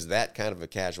 Yeah. It was that kind of a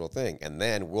casual thing. And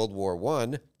then World War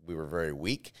I, we were very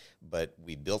weak, but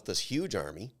we built this huge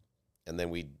army, and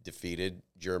then we defeated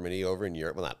Germany over in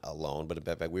Europe. Well, not alone, but in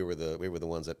fact, we were the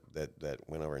ones that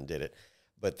went over and did it.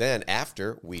 But then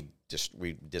after we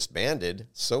disbanded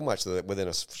so much that within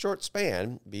a short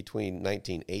span between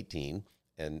 1918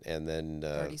 and then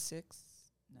 36.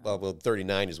 No. Well,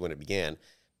 39 is when it began.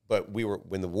 But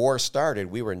when the war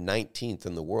started, we were 19th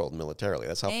in the world militarily.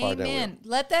 That's how far down we were.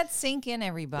 Let that sink in,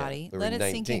 everybody. Let it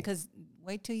sink in, because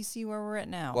wait till you see where we're at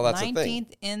now. Well, that's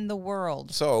 19th in the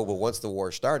world. So, but once the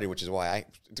war started, which is why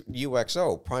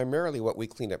UXO, primarily what we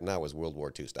cleaned up now was World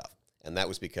War II stuff. And that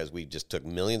was because we just took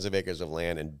millions of acres of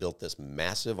land and built this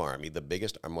massive army, the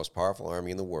biggest, our most powerful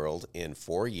army in the world in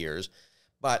 4 years.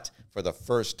 But for the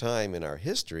first time in our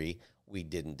history, we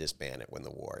didn't disband it when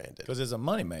the war ended. Because it's a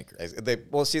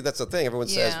moneymaker. Well, see, that's the thing. Everyone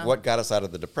says, what got us out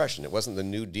of the Depression? It wasn't the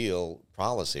New Deal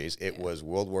policies. It was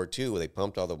World War II. They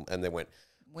pumped and they went,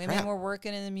 women were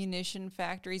working in the munition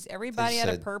factories. Everybody had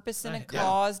a purpose and a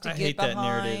cause to get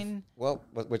behind. Well,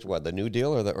 which one? The New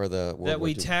Deal or the World War II? That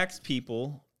we taxed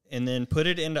people and then put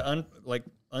it into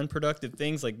unproductive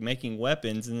things like making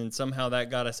weapons, and then somehow that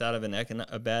got us out of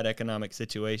a bad economic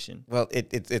situation. Well,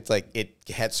 it's like it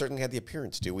certainly had the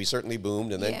appearance to. We certainly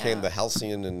boomed, and then came the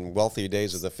halcyon and wealthy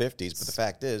days of the 50s. But the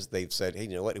fact is, they've said, hey,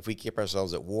 you know what? If we keep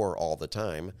ourselves at war all the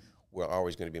time, we're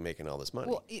always going to be making all this money.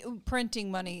 Well,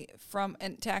 printing money from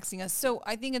and taxing us. So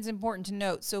I think it's important to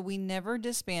note. So we never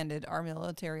disbanded our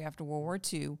military after World War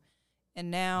II. And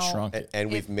now, shrunk it.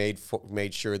 And we've made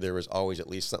sure there was always at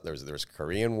least something. There was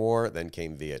Korean War, then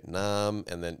came Vietnam,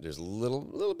 and then there's little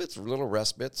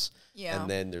respites. Yeah.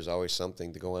 And then there's always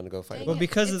something to go on to go fight. Well,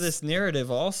 because of this narrative,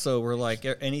 also we're like,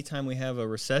 anytime we have a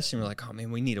recession, we're like, oh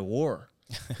man, we need a war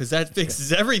because that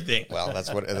fixes everything. Well,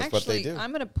 that's what they do.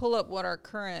 I'm going to pull up what our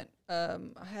current. I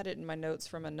had it in my notes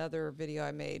from another video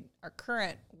I made. Our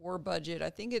current war budget, I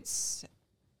think it's.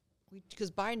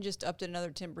 Because Biden just upped it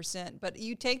another 10%. But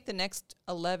you take the next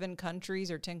 11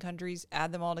 countries or 10 countries,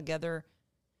 add them all together,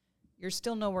 you're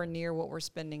still nowhere near what we're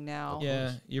spending now.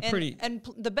 Yeah, And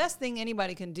the best thing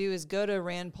anybody can do is go to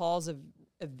Rand Paul's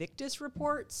Evictus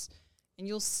reports, and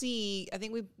you'll see, I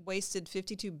think we wasted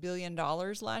 $52 billion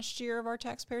last year of our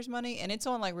taxpayers' money, and it's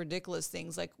on like ridiculous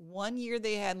things. Like 1 year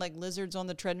they had like lizards on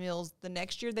the treadmills. The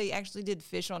next year they actually did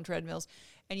fish on treadmills.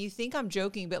 And you think I'm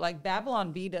joking, but like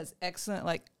Babylon Bee does excellent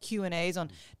like Q&As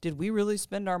on, did we really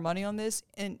spend our money on this?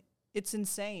 And it's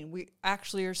insane. We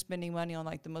actually are spending money on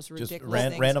like the most ridiculous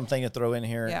things. Random thing to throw in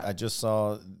here. Yeah. I just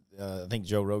saw, I think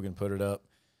Joe Rogan put it up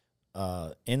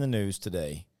in the news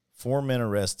today. 4 men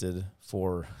arrested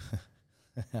for,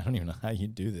 I don't even know how you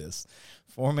do this.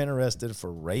 4 men arrested for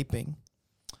raping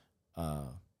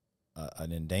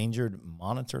an endangered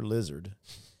monitor lizard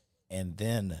and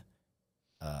then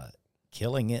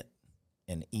killing it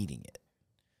and eating it.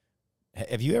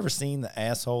 Have you ever seen the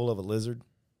asshole of a lizard?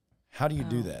 How do you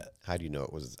do that? How do you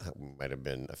know it might have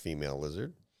been a female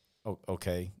lizard? Oh,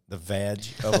 okay. The vag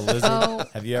of a lizard.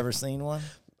 Have you ever seen one?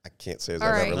 I can't say I've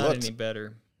ever Not looked. any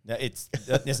better. It's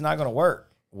not going to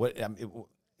work. What?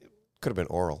 Could have been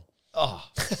oral. Oh.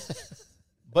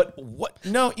 But what?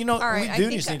 No, you know, right, we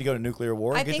do just need to go to nuclear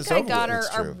war. I Get think this I over got with.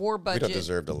 our war budget. We don't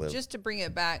deserve to live. Just to bring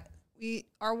it back,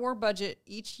 our war budget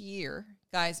each year,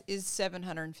 guys, is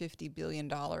 $750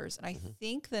 billion. And I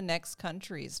think the next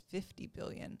country is $50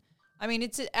 billion. I mean,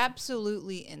 it's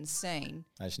absolutely insane.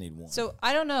 I just need one. So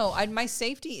I don't know. My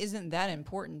safety isn't that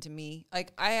important to me.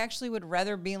 Like, I actually would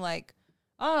rather be like,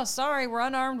 oh, sorry, we're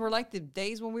unarmed. We're like the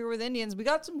days when we were with Indians. We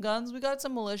got some guns. We got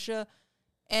some militia.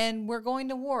 And we're going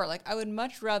to war. Like, I would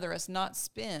much rather us not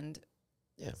spend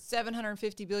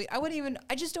 $750 billion.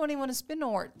 I just don't even want to spend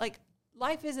on war. Like,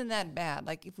 life isn't that bad.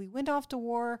 Like, if we went off to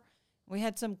war, we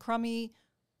had some crummy,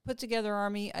 put together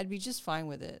army, I'd be just fine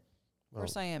with it. Of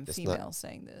course, I am female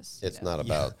saying this. It's not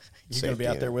about You're going to be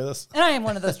out there with us? And I am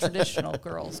one of those traditional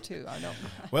girls, too. I know.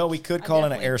 Well, we could call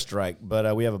in an airstrike,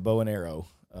 but we have a bow and arrow.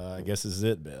 I guess this is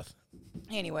it, Beth.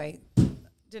 Anyway,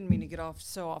 didn't mean to get off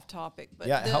topic. But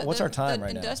yeah, what's our time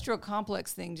right now? The industrial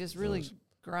complex thing just really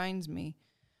grinds me.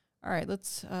 All right,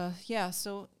 let's,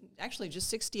 so actually just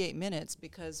 68 minutes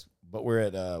because. But we're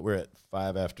at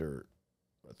 5 after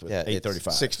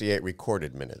 8:35. 68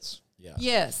 recorded minutes. Yeah.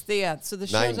 Yes, so the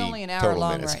show's only an hour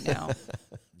long minutes. Right now.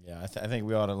 Yeah, I think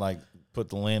we ought to put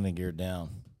the landing gear down.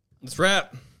 Let's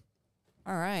wrap.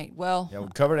 All right. Well, we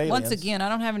covered aliens. Once again, I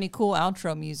don't have any cool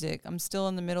outro music. I'm still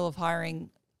in the middle of hiring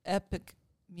epic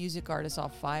music artists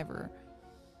off Fiverr.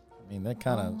 I mean, that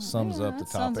kind of sums up the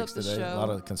topics today. A lot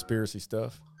of conspiracy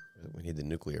stuff. We need the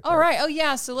nuclear part. All right. Oh,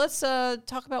 yeah. So let's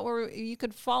talk about where you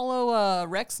could follow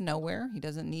Rex nowhere. He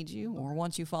doesn't need you or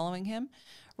wants you following him.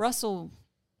 Russell.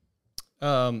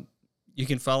 You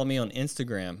can follow me on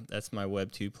Instagram. That's my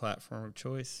Web2 platform of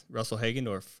choice. Russell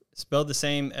Hagendorf. Spelled the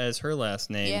same as her last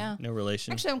name. Yeah. No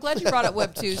relation. Actually, I'm glad you brought up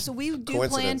Web2. So we do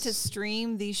plan to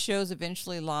stream these shows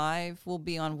eventually live. We'll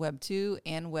be on Web2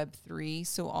 and Web3.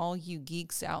 So all you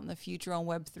geeks out in the future on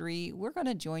Web3, we're going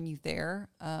to join you there.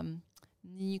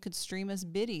 You could stream us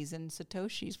biddies and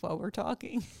Satoshis while we're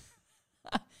talking.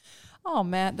 Oh,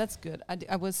 Matt, that's good.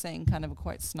 I was saying kind of a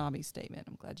quite snobby statement.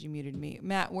 I'm glad you muted me.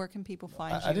 Matt, where can people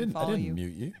find you and follow you? I didn't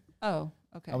mute you. Oh,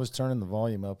 okay. I was turning the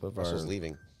volume up of Russell's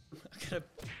leaving.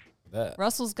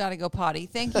 Russell's got to go potty.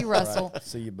 Thank you, Russell. Right.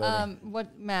 See you, buddy.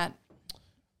 What, Matt?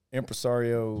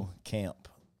 Impresario Camp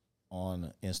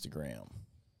on Instagram.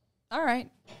 All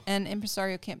right. And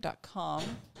impresariocamp.com.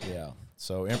 Yeah.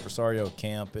 So Impresario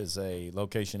Camp is a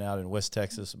location out in West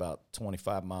Texas, about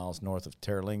 25 miles north of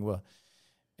Terralingua.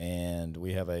 And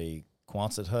we have a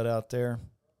Quonset hut out there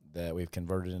that we've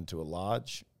converted into a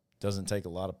lodge. Doesn't take a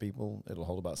lot of people. It'll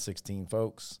hold about 16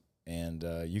 folks. And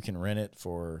you can rent it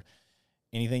for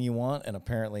anything you want. And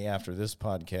apparently after this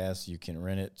podcast, you can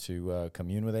rent it to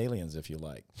commune with aliens if you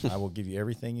like. I will give you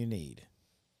everything you need.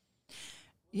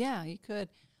 Yeah, you could.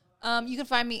 You can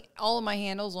find me, all of my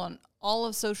handles on all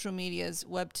of social medias.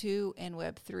 Web2 and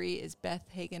Web3 is Beth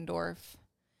Hagendorf.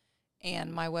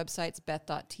 And my website's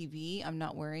beth.tv. I'm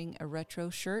not wearing a retro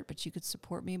shirt, but you could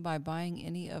support me by buying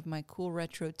any of my cool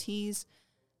retro tees.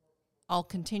 I'll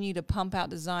continue to pump out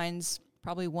designs,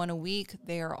 probably one a week.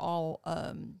 They are all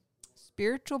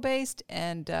spiritual-based,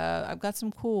 and I've got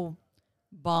some cool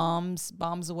bombs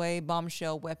away,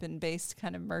 bombshell, weapon-based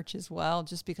kind of merch as well,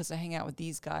 just because I hang out with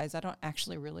these guys. I don't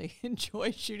actually really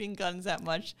enjoy shooting guns that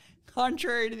much,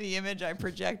 contrary to the image I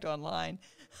project online.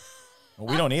 Well,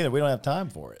 we don't either. We don't have time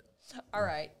for it. All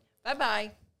right.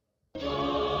 Bye-bye.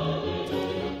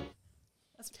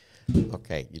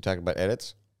 Okay, you talking about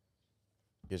edits?